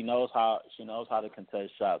 and she knows how to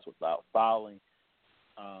contest shots without fouling.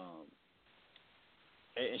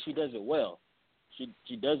 And she does it well.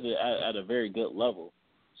 She does it at a very good level.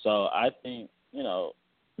 So I think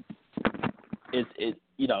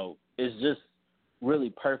it's just really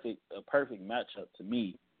a perfect matchup to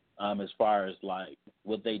me, as far as like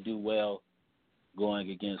what they do well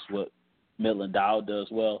going against what Midland Dow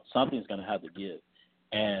does well. Something's going to have to give.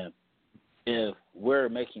 And if we're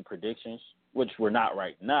making predictions, which we're not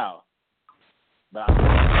right now, but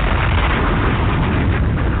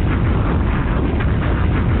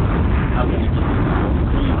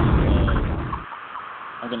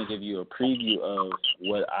I'm going to give you a preview of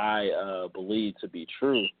what I believe to be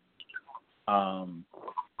true.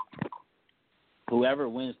 Whoever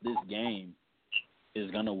wins this game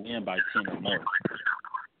is going to win by 10 or more.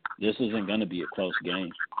 This isn't going to be a close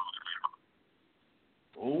game.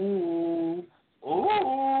 Ooh.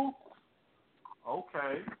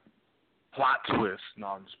 Okay. Plot twist. No,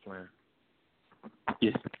 I'm just playing.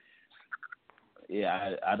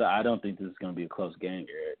 Yeah, I don't think this is going to be a close game,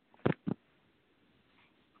 Eric.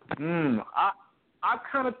 I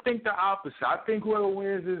kind of think the opposite. I think whoever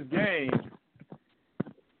wins this game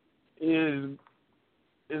is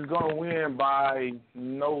going to win by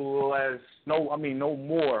no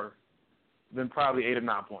more than probably 8 or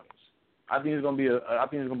 9 points. I think it's going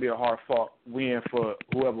to be a hard fought win for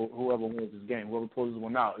whoever wins this game. Whoever pulls this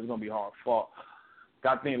one out, it's going to be hard fought.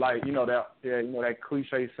 I think that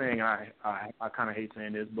cliche saying. I kind of hate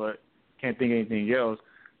saying this, but can't think of anything else.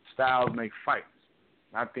 Styles make fights.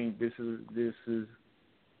 I think this is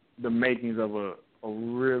the makings of a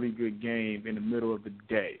really good game in the middle of the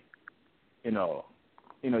day.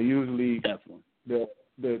 Usually definitely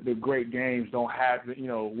the great games don't happen.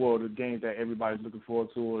 The games that everybody's looking forward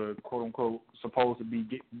to, or the quote unquote supposed to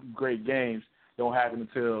be great games, don't happen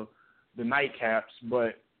until the nightcaps.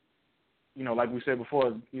 But like we said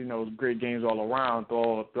before, great games all around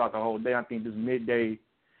throughout the whole day. I think this midday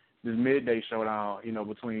showdown,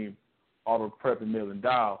 between Arbor Prep and Midland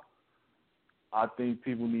Dow, I think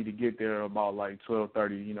people need to get there about like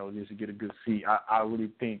 12:30, just to get a good seat. I really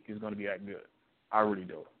think it's going to be that good. I really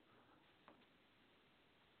do.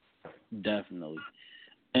 Definitely.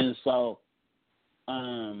 And so,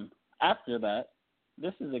 after that,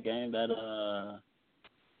 this is a game that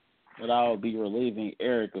I'll be relieving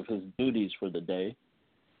Eric of his duties for the day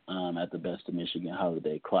at the Best of Michigan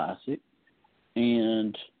Holiday Classic.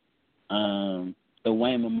 And the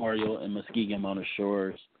Wayne Memorial in Muskegon Mona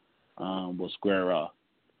Shores will square off.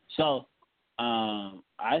 So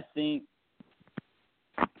I think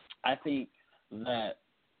that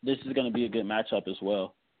this is going to be a good matchup as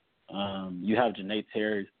well. You have Janae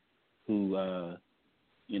Terry, who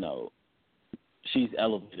she's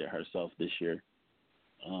elevated herself this year,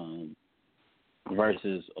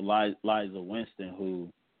 versus Liza Winston, who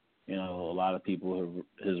a lot of people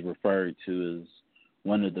has referred to as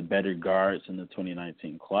one of the better guards in the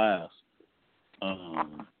 2019 class.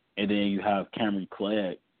 And then you have Cameron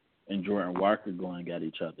Clegg and Jordan Walker going at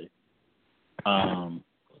each other.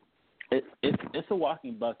 It's a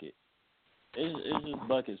walking bucket. It's just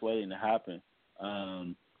buckets waiting to happen.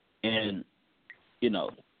 And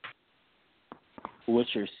what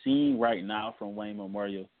you're seeing right now from Wayne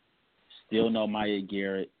Memorial, still no Maya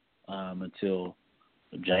Garrett until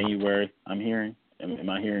January. I'm hearing. Am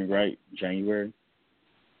I hearing right? January.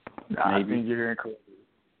 I think you're hearing correctly.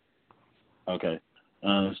 Okay.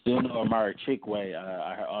 Still no Amara Chikwe.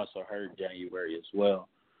 I also heard January as well.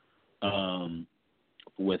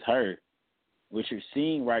 With her, what you're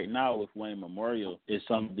seeing right now with Wayne Memorial is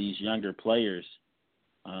some of these younger players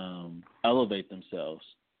elevate themselves.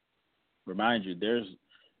 Remind you,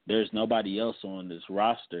 there's nobody else on this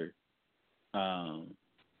roster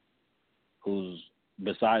who's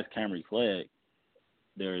besides Cameron Clegg.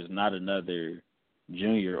 There is not another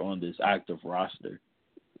junior on this active roster.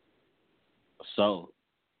 So,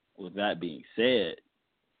 with that being said,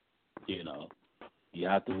 you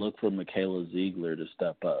have to look for Michaela Ziegler to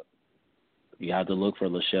step up. You have to look for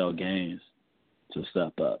Lachelle Gaines to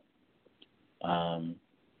step up.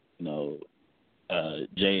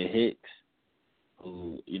 Jaya Hicks,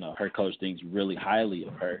 who, her coach thinks really highly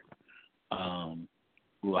of her,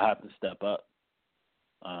 will have to step up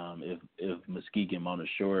if Muskegon Mona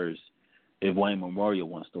Shores, if Wayne Memorial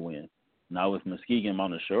wants to win. Now, with Muskegon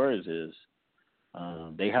Mona Shores is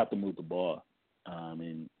they have to move the ball,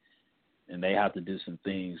 and they have to do some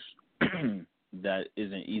things that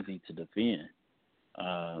isn't easy to defend.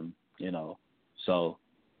 So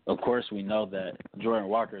of course we know that Jordan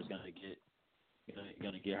Walker is going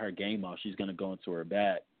to get her game off. She's going to go into her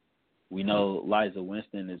bag. We know Liza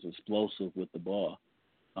Winston is explosive with the ball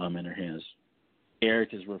in her hands.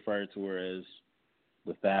 Eric has referred to her as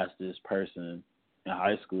the fastest person in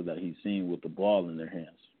high school that he's seen with the ball in their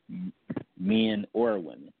hands, men or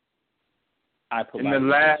women. In the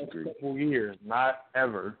last couple years, not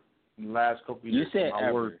ever. In the last couple years. You said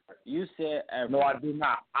ever. Word. You said ever. No, I did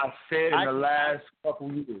not. I said in the last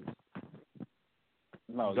couple years.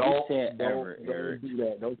 No, you said ever, Eric. Don't do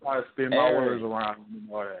that. Don't try to spin my words around.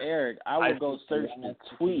 Eric, I will go search the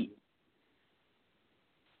tweet.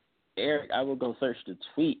 Eric, I will go search the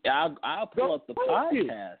tweet. I'll pull up the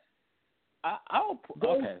podcast.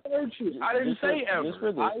 Okay. Search it. I didn't say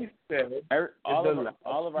ever. I said Eric,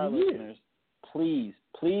 all of our listeners, please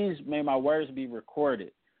may my words be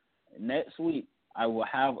recorded. Next week, I will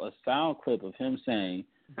have a sound clip of him saying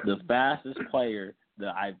the fastest player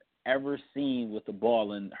that I've ever seen with the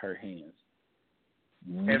ball in her hands.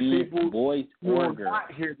 And people boys or girls.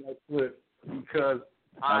 Not hear that clip because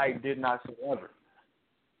I did not say ever.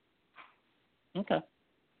 Okay.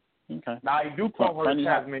 Now I do call her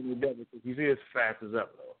Tasmanian Devil because she's as fast as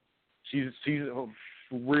ever though. She's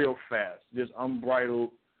real fast, just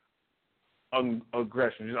unbridled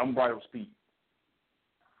aggression, just unbridled speed.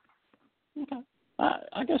 Okay,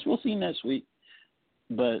 I guess we'll see next week,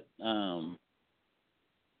 but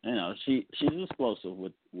she's explosive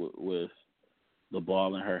with the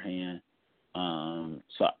ball in her hand.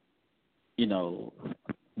 So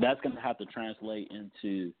that's going to have to translate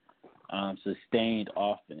into sustained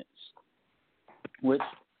offense, which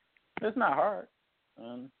is not hard.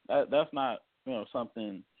 That's not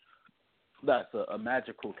something that's a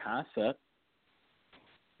magical concept,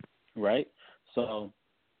 right? So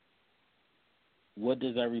what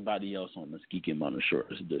does everybody else on Muskegon Mona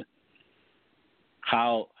Shores do?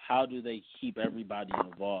 How do they keep everybody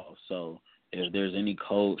involved? So if there's any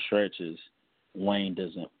cold stretches, Wayne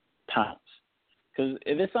doesn't pounce. Because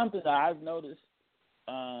if it's something that I've noticed,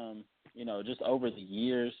 just over the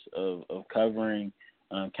years of covering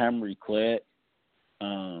Cameron Clegg,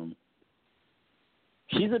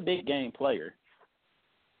 she's a big game player.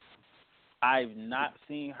 I've not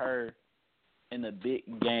seen her in a big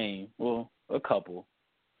game. Well, a couple.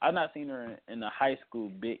 I've not seen her in a high school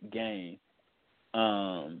big game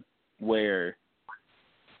where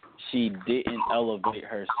she didn't elevate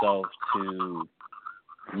herself to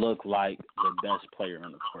look like the best player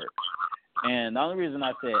on the court. And the only reason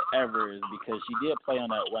I said ever is because she did play on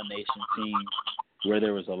that One Nation team where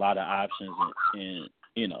there was a lot of options in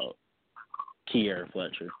Kiera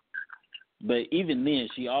Fletcher. But even then,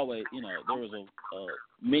 she always, there was a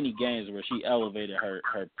many games where she elevated her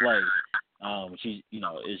play.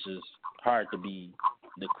 It's just hard to be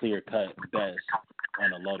the clear cut best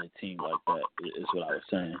on a loaded team like that. Is what I was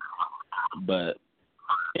saying. But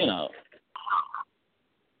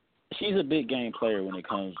she's a big game player when it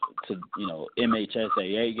comes to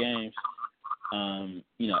MHSAA games.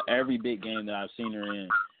 Every big game that I've seen her in,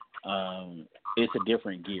 it's a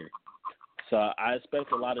different gear. So I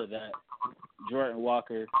expect a lot of that. Jordan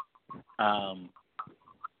Walker,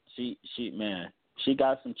 she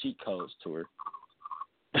got some cheat codes to her.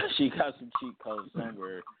 She got some cheat codes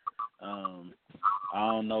somewhere. I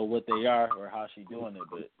don't know what they are or how she doing it,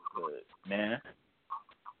 but man.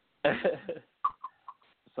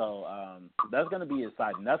 So that's gonna be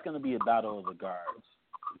exciting. That's gonna be a battle of the guards.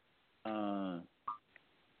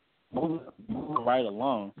 Moving right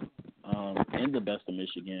along, in the Best of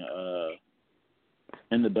Michigan,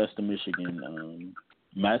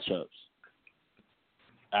 matchups.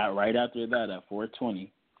 Right after that, at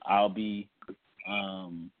 4:20, I'll be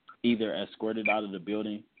either escorted out of the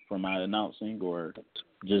building for my announcing or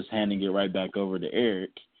just handing it right back over to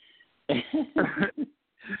Eric.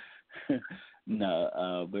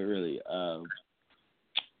 No, but really,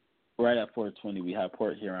 right at 4:20, we have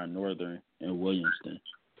Port Huron Northern and Williamston.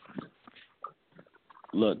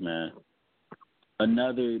 Look, man,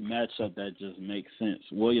 another matchup that just makes sense.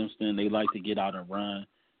 Williamston, they like to get out and run.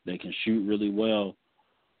 They can shoot really well.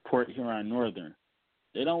 Port Huron Northern,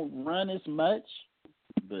 they don't run as much,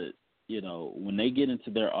 but, when they get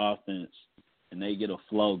into their offense and they get a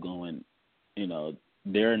flow going,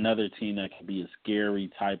 they're another team that can be a scary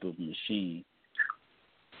type of machine.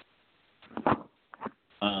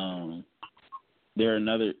 They're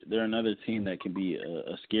another team that can be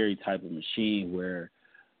a scary type of machine where,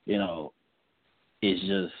 it's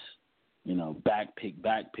just, back pick,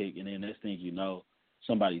 and then next thing you know,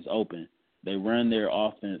 somebody's open. They run their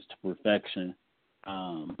offense to perfection.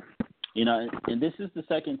 And this is the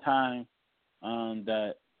second time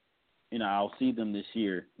that, I'll see them this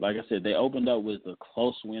year. Like I said, they opened up with a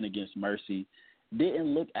close win against Mercy.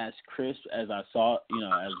 Didn't look as crisp as I saw,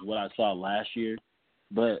 as what I saw last year.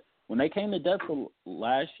 But when they came to Depsa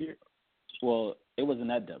last year, well, it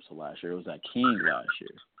wasn't at Depsa last year. It was at King last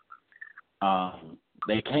year.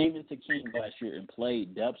 They came into King last year and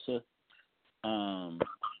played Depsa.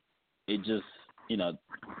 It just,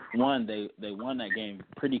 they won that game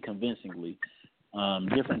pretty convincingly.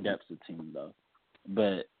 Different Depsa team though,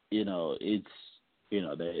 but it's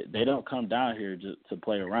they don't come down here just to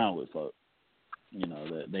play around with folks.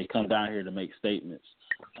 They come down here to make statements.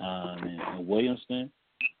 And Williamston,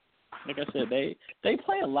 like I said, they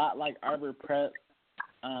play a lot like Arbor Prep,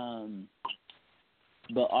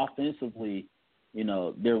 but offensively,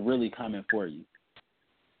 they're really coming for you.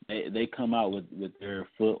 They come out with their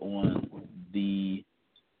foot on the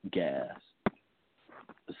gas.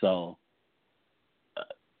 So,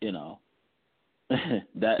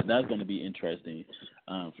 that's going to be interesting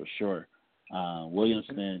for sure.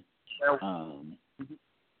 Williamston.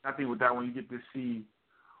 I think with that one, you get to see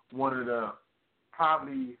one of the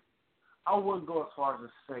probably, I wouldn't go as far as to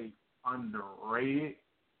say underrated,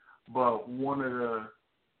 but one of the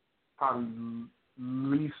probably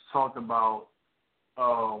least talked about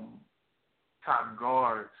top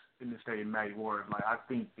guards in the state of Maddie Ward. Like, I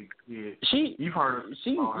think the kid, you've heard of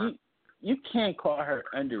you can't call her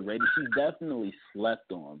underrated. She's definitely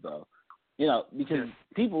slept on, though. Because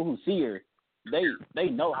people who see her, they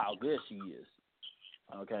know how good she is.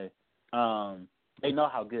 Okay, they know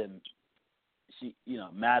how good she,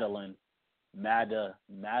 Madeline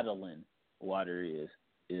Water is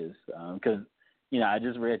because I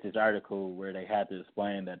just read this article where they had to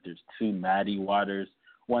explain that there's two Maddie Waters.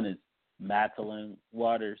 One is Madeline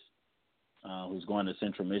Waters, who's going to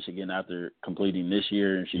Central Michigan after completing this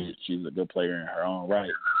year, and she's a good player in her own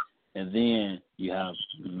right. And then you have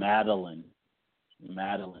Madeline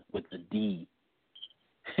with the D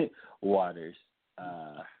Waters,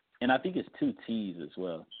 and I think it's two T's as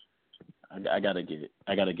well. I gotta get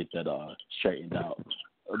that all straightened out.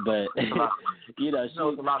 But she's a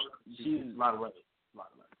lot of letters.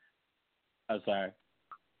 I'm sorry.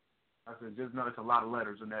 I said, just know it's a lot of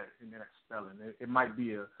letters in that spelling. It might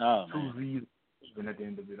be a two Z's even at the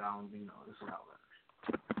end of it. I don't, it's a lot of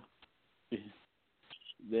letters.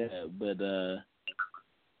 Yeah, but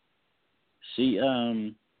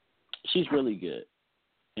she's really good,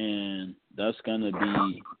 and that's gonna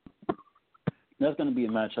be a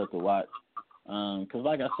matchup to watch. Because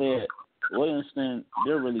like I said, Williamston,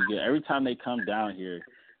 they're really good. Every time they come down here,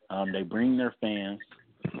 they bring their fans,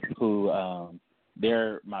 who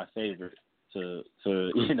they're my favorite. to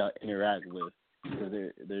interact with because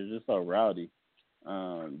they're just so rowdy.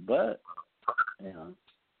 But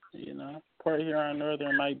Port Huron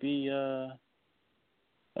Northern might be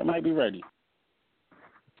ready.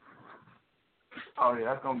 Oh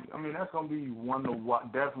yeah, that's gonna be one to watch.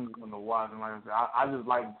 Definitely one to watch. And like I said, I just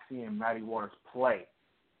like seeing Maddie Waters play.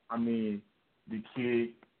 I mean, the kid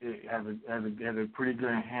has a pretty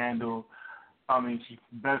good handle. I mean, she's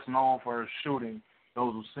best known for her shooting.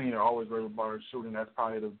 Those who've seen her always rave about her shooting. That's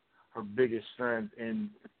probably her biggest strength. And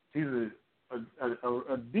she's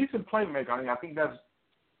a decent playmaker. I mean, I think that's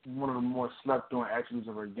one of the more slept-on attributes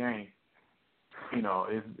of her game.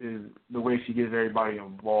 Is the way she gets everybody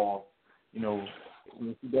involved.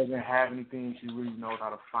 When she doesn't have anything, she really knows how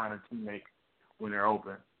to find her teammate when they're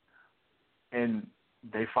open. And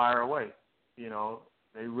they fire away.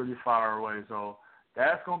 They really fire away. So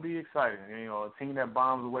that's going to be exciting. A team that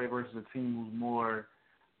bombs away versus a team who's more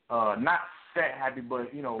not set happy,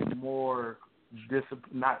 but, more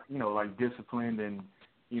disciplined and,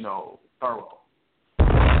 thorough.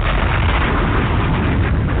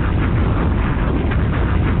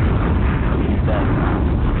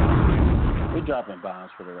 We're dropping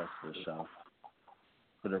bombs for the rest of the show,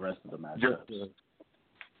 for the rest of the matchups.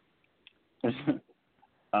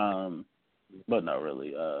 But not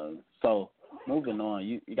really. So moving on,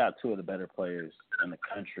 you got two of the better players in the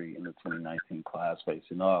country in the 2019 class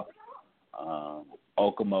facing off.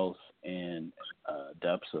 Okemos and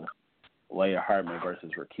Depsa. Leia Hartman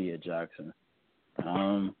versus Rakia Jackson.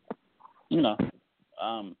 I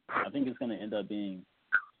think it's going to end up being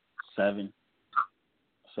seven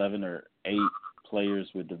or eight players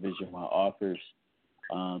with Division I offers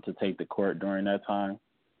to take the court during that time.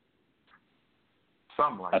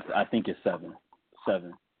 Something like that. I think it's seven.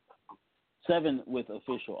 Seven with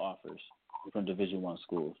official offers from Division I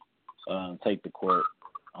schools take the court,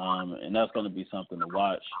 and that's going to be something to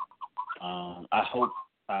watch. I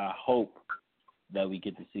hope that we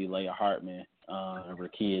get to see Leia Hartman and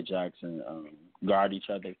Rakia Jackson guard each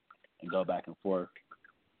other and go back and forth.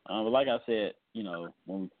 But like I said,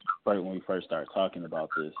 when we first started talking about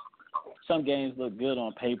this, some games look good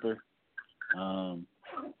on paper.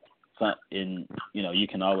 You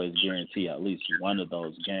can always guarantee at least one of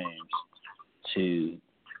those games to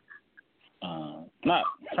not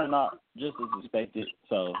turn out just as expected.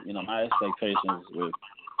 So, my expectations with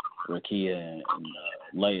Rakia and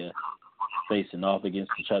Leia facing off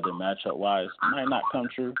against each other matchup-wise might not come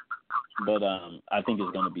true, but I think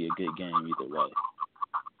it's going to be a good game either way.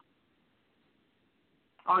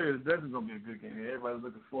 Oh, yeah, it's definitely going to be a good game. Everybody's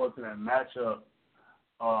looking forward to that matchup,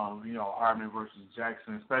 Hartman versus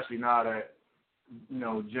Jackson, especially now that,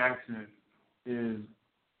 Jackson is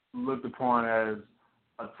looked upon as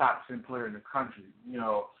a top 10 player in the country.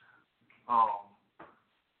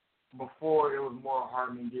 Before it was more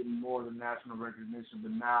Hartman getting more of the national recognition,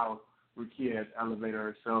 but now Rakia has elevated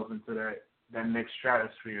herself into that next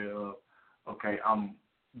stratosphere of, okay, I'm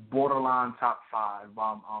borderline top 5, but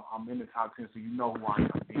I'm in the top 10, so you know who I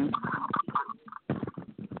am.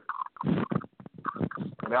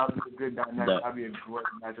 That would be a good dynamic. That'd be a great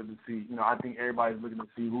matchup to see. I think everybody's looking to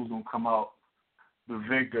see who's going to come out the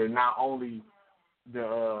victor, not only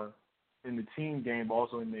in the team game, but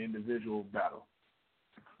also in the individual battle.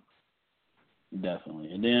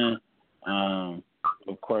 Definitely. And then,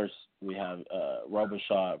 of course, we have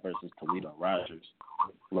Robichaud versus Toledo Rogers.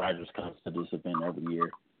 Rogers comes to this event every year.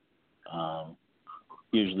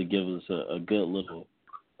 Usually gives us a good little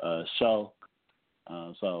show.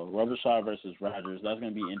 So Robichaud versus Rogers, that's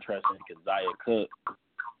going to be interesting because Zaya Cook,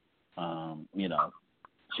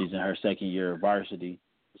 she's in her second year of varsity.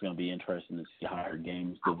 It's going to be interesting to see how her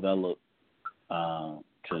games develop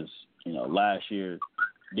because, last year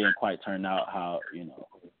didn't quite turn out how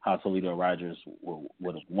Toledo Rogers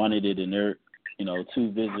would have wanted it in their,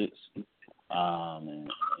 2 visits. And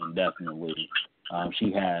definitely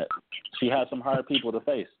she had some hard people to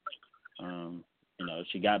face.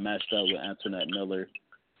 She got matched up with Antoinette Miller,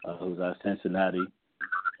 who's at Cincinnati,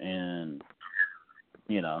 and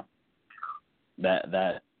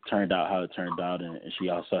that turned out how it turned out, and she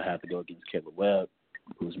also had to go against Kayla Webb,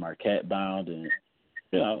 who's Marquette bound, and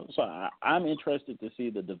so I'm interested to see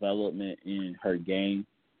the development in her game,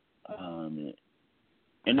 and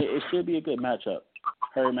it should be a good matchup.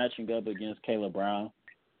 Her matching up against Kayla Brown,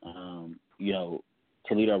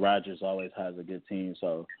 Toledo Rogers always has a good team,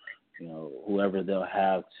 so. Whoever they'll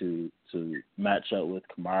have to match up with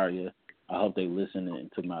Kamaria, I hope they listen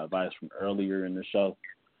to my advice from earlier in the show.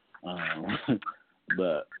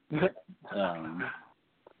 But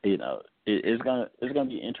it's gonna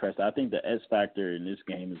be interesting. I think the X factor in this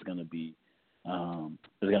game is gonna be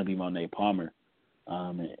is going to be Monet Palmer,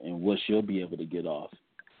 and what she'll be able to get off.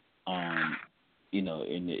 And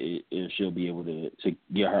if she'll be able to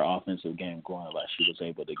get her offensive game going like she was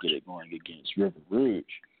able to get it going against River Rouge.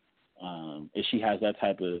 If she has that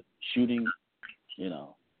type of shooting,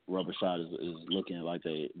 Rubber Shot is looking like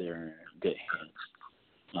they're in good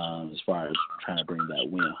hands as far as trying to bring that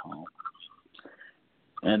win home.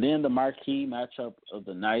 And then the marquee matchup of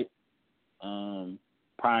the night, prime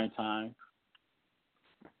time,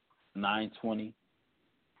 9:20.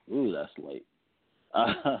 Ooh, that's late.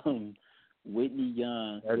 Whitney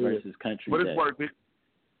Young versus Country Day. But it's worth it.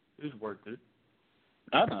 It's worth it.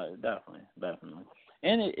 I know, definitely.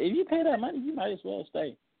 And if you pay that money, you might as well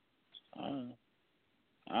stay. I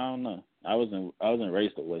don't know. I wasn't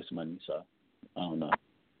raised to waste money, so I don't know.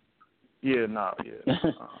 Yeah, no, yeah.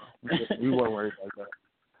 We weren't raised like that.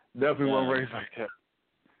 Definitely weren't raised like that.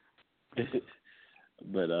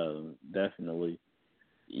 But definitely,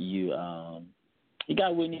 you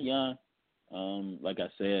got Whitney Young. Like I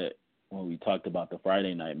said when we talked about the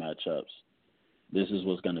Friday night matchups, this is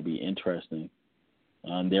what's going to be interesting.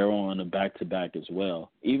 They're on a back-to-back as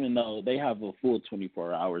well, even though they have a full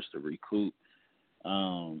 24 hours to recoup.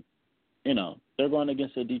 They're going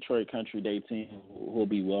against a Detroit Country Day team who will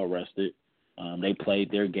be well rested. They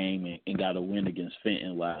played their game and got a win against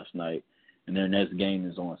Fenton last night, and their next game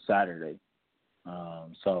is on Saturday.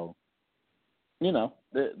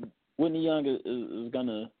 Whitney Young is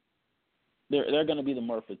gonna they're gonna be the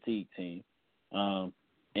more fatigued team,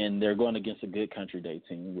 and they're going against a good Country Day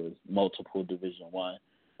team with multiple Division I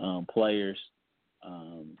players,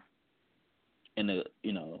 and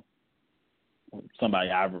somebody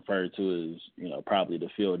I've referred to as probably the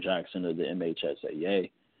Phil Jackson of the MHSAA,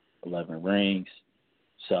 11 rings.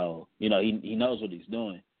 So he knows what he's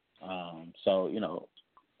doing.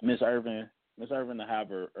 Miss Irvin to have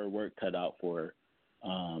her work cut out for her,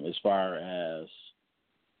 as far as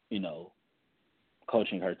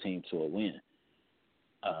coaching her team to a win.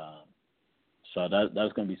 So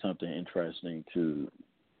that's going to be something interesting to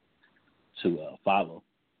follow.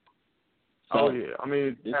 So, yeah, I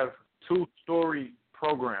mean, they have 2-story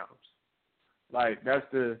programs. Like that's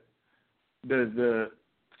the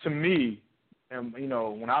to me, and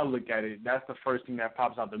when I look at it, that's the first thing that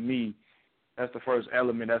pops out to me. That's the first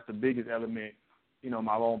element. That's the biggest element.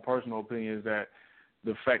 My own personal opinion is that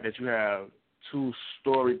the fact that you have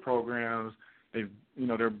 2-story programs,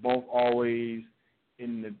 they're both always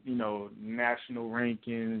in the national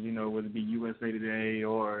rankings, whether it be USA Today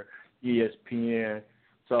or ESPN.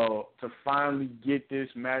 So to finally get this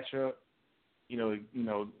matchup,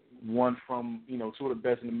 one from two of the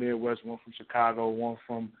best in the Midwest, one from Chicago, one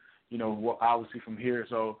from obviously from here.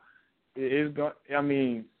 So it is going. I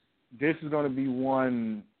mean, this is going to be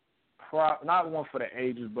one, not one for the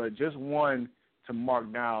ages, but just one to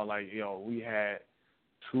mark down. Like we had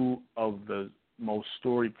 2 of the most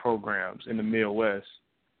storied programs in the Midwest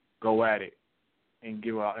go at it and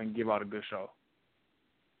give out a good show.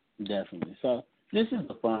 Definitely. So this is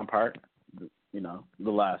the fun part, the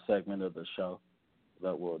last segment of the show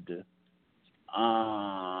that we'll do.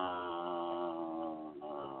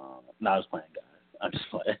 No, I was playing, guys. I'm just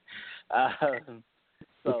playing.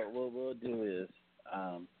 So what we'll do is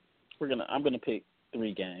I'm gonna pick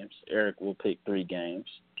 3 games. Eric will pick 3 games,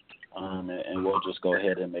 and we'll just go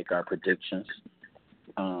ahead and make our predictions.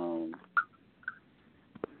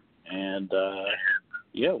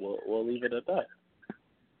 We'll leave it at that.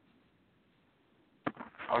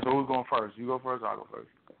 All right, so who's going first? You go first, or I'll go first?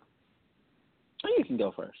 You can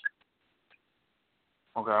go first.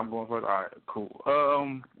 Okay, I'm going first. All right, cool.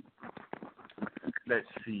 Let's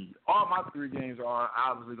see. All my 3 games are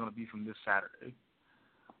obviously going to be from this Saturday.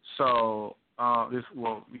 So this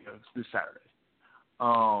Saturday.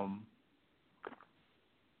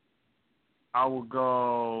 I will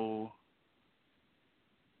go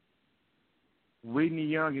Whitney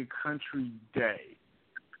Young and Country Day.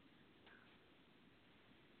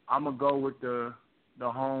 I'm gonna go with the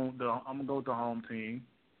home team.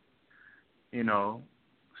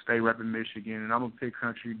 Stay repping Michigan, and I'm gonna pick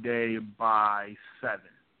Country Day by 7.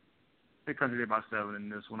 Pick Country Day by 7 in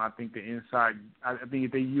this one. I think the inside. I think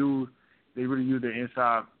if they really use their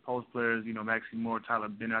inside post players, Maxie Moore, Tyler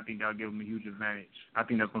Bennett, I think that'll give them a huge advantage. I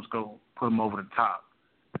think that's gonna go put them over the top.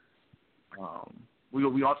 We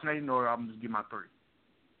alternating, or I'm just give my 3.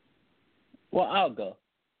 Well, I'll go.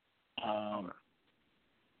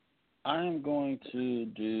 I'm going to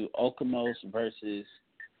do Okemos versus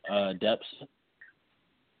Depps.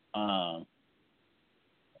 I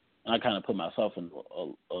kind of put myself in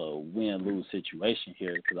a win-lose situation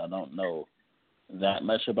here because I don't know that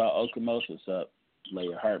much about Okemos except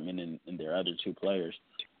Leia Hartman and their other two players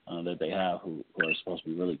that they have who are supposed to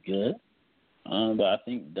be really good. But I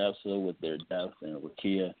think Depsa, with their depth and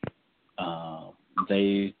Rakia,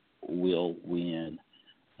 they will win.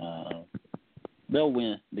 They'll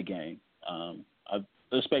win the game. I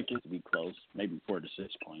expect it to be close, maybe 4 to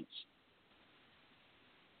 6 points.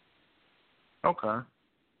 Okay.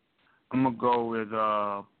 I'm going to go with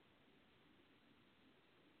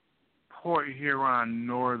Port Huron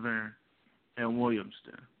Northern and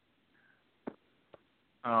Williamston.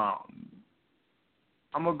 I'm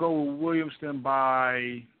going to go with Williamston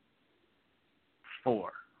by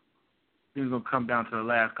 4. It's going to come down to the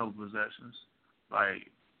last couple possessions.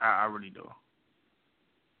 Like, I really do.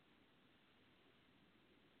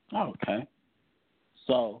 Okay.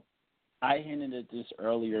 So, I hinted at this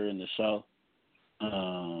earlier in the show.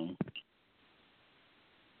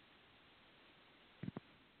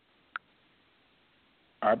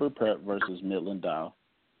 Arbor Prep versus Midland Dow.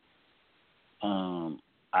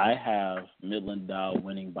 I have Midland Dow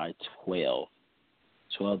winning by 12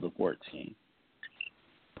 to 14.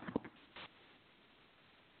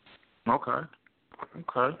 Okay.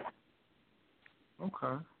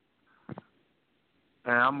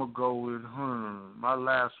 And I'm going to go with, my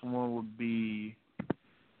last one would be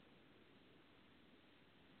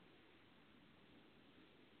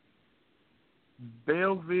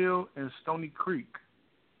Belleville and Stony Creek.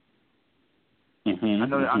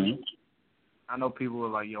 I know people are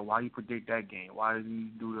like, yo, why you predict that game? Why did you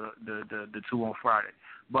do the two on Friday?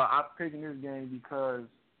 But I'm picking this game because,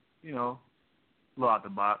 a little out the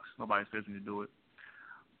box. Nobody says me to do it.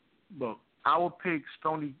 But I will pick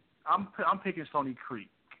Stony. I'm picking Stony Creek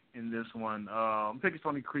in this one. I'm picking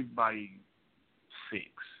Stony Creek by 6.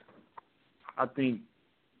 I think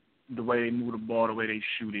the way they move the ball, the way they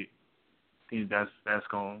shoot it, I think that's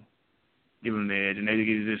going to give them the edge. And they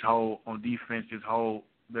get this whole, on defense, this whole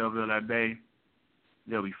Belleville at bay,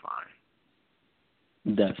 they'll be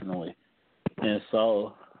fine. Definitely. And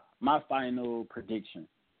so, my final prediction.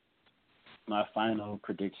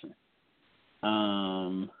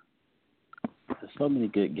 There's so many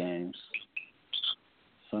good games.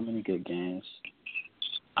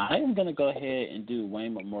 I am going to go ahead and do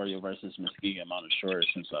Wayne Memorial versus Muskegon Mountain Shores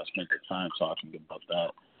since I spent the time talking about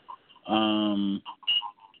that.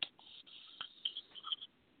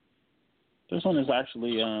 This one is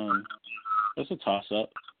actually it's a toss-up.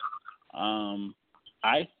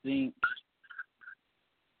 I think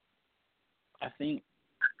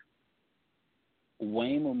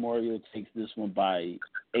Wayne Memorial takes this one by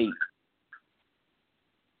 8.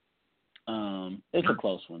 It's a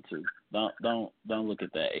close one too. Don't look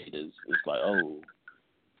at that 8 as it's like, oh,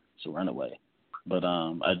 it's a runaway. But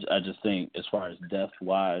I just think as far as depth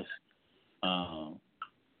wise, in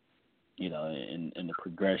the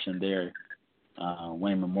progression there,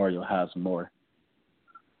 Wayne Memorial has more.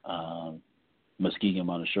 Muskegon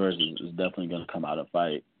Mountain Shores is definitely going to come out and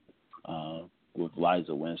fight. With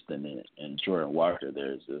Liza Winston and Jordan Walker,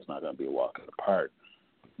 there's not going to be a walk in the park.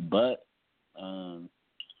 But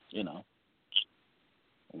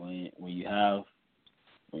when you have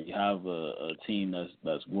a team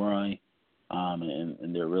that's growing,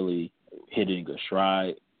 and they're really hitting a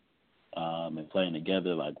stride, and playing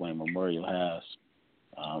together like Wayne Memorial has,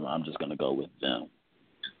 I'm just going to go with them.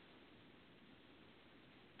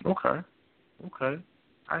 Okay.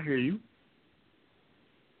 I hear you.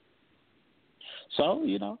 So,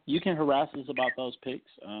 you can harass us about those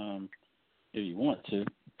picks if you want to.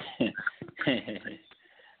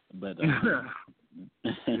 But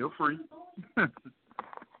feel free.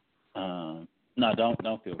 No,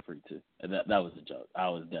 don't feel free to. That was a joke. I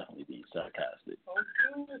was definitely being sarcastic.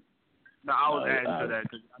 No, I was adding to that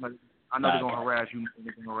because I know they're gonna harass you.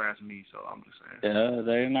 They're gonna harass me, so I'm just saying. Yeah,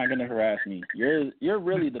 they're not gonna harass me. You're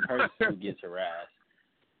really the person who gets harassed.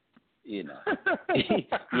 You're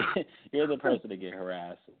the person that get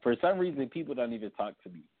harassed. For some reason, people don't even talk to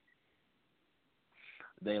me.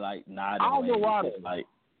 They like nod. I don't know why.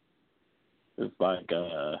 It's like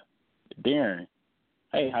Darren,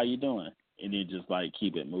 hey, how you doing? And then just like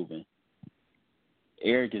keep it moving.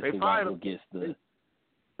 Eric is the one who gets the.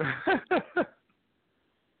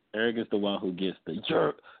 Eric is the one who gets the.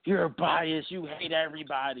 You're biased. You hate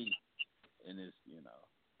everybody, and it's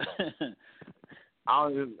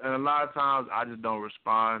and a lot of times I just don't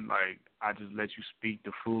respond. Like I just let you speak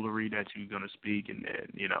the foolery that you're gonna speak, and then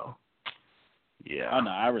yeah. Oh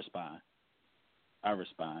no, I respond,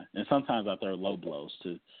 and sometimes I throw low blows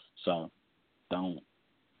too. So don't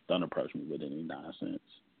approach me with any nonsense.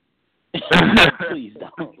 Please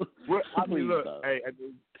don't. Look, hey,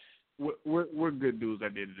 we're good dudes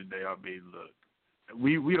at the end of the day. I mean, look,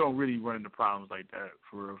 we don't really run into problems like that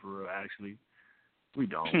for real. Actually, we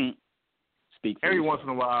don't. Speak for Every yourself. once in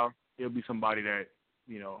a while, there'll be somebody that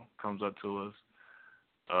comes up to us,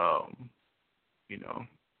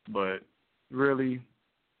 but really,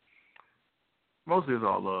 mostly it's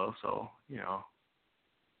all love. So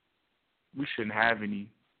we shouldn't have any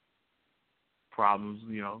problems,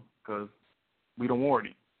 because we don't want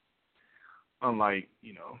it. Unlike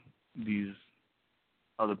these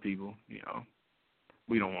other people,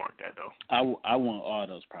 we don't want that though. I want all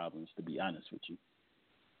those problems, to be honest with you.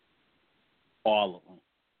 All of them.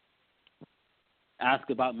 Ask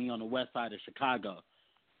about me on the west side of Chicago.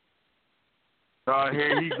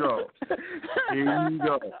 Here you go. Here you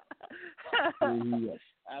go.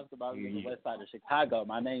 Ask about me on the west side of Chicago.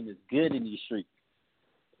 My name is good in these streets.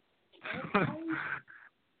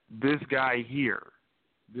 This guy here.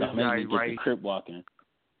 This guy right here. Crip walking.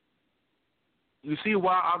 You see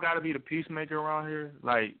why I gotta be the peacemaker around here?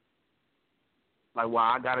 Like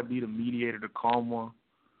why I gotta be the mediator, the calm one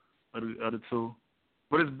of the other two.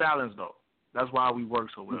 But it's balanced though. That's why we work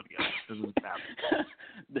so well together. Because it's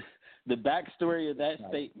balanced. The backstory of that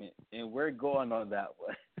statement, and we're going on that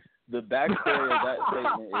one. The backstory of that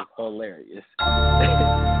statement is hilarious.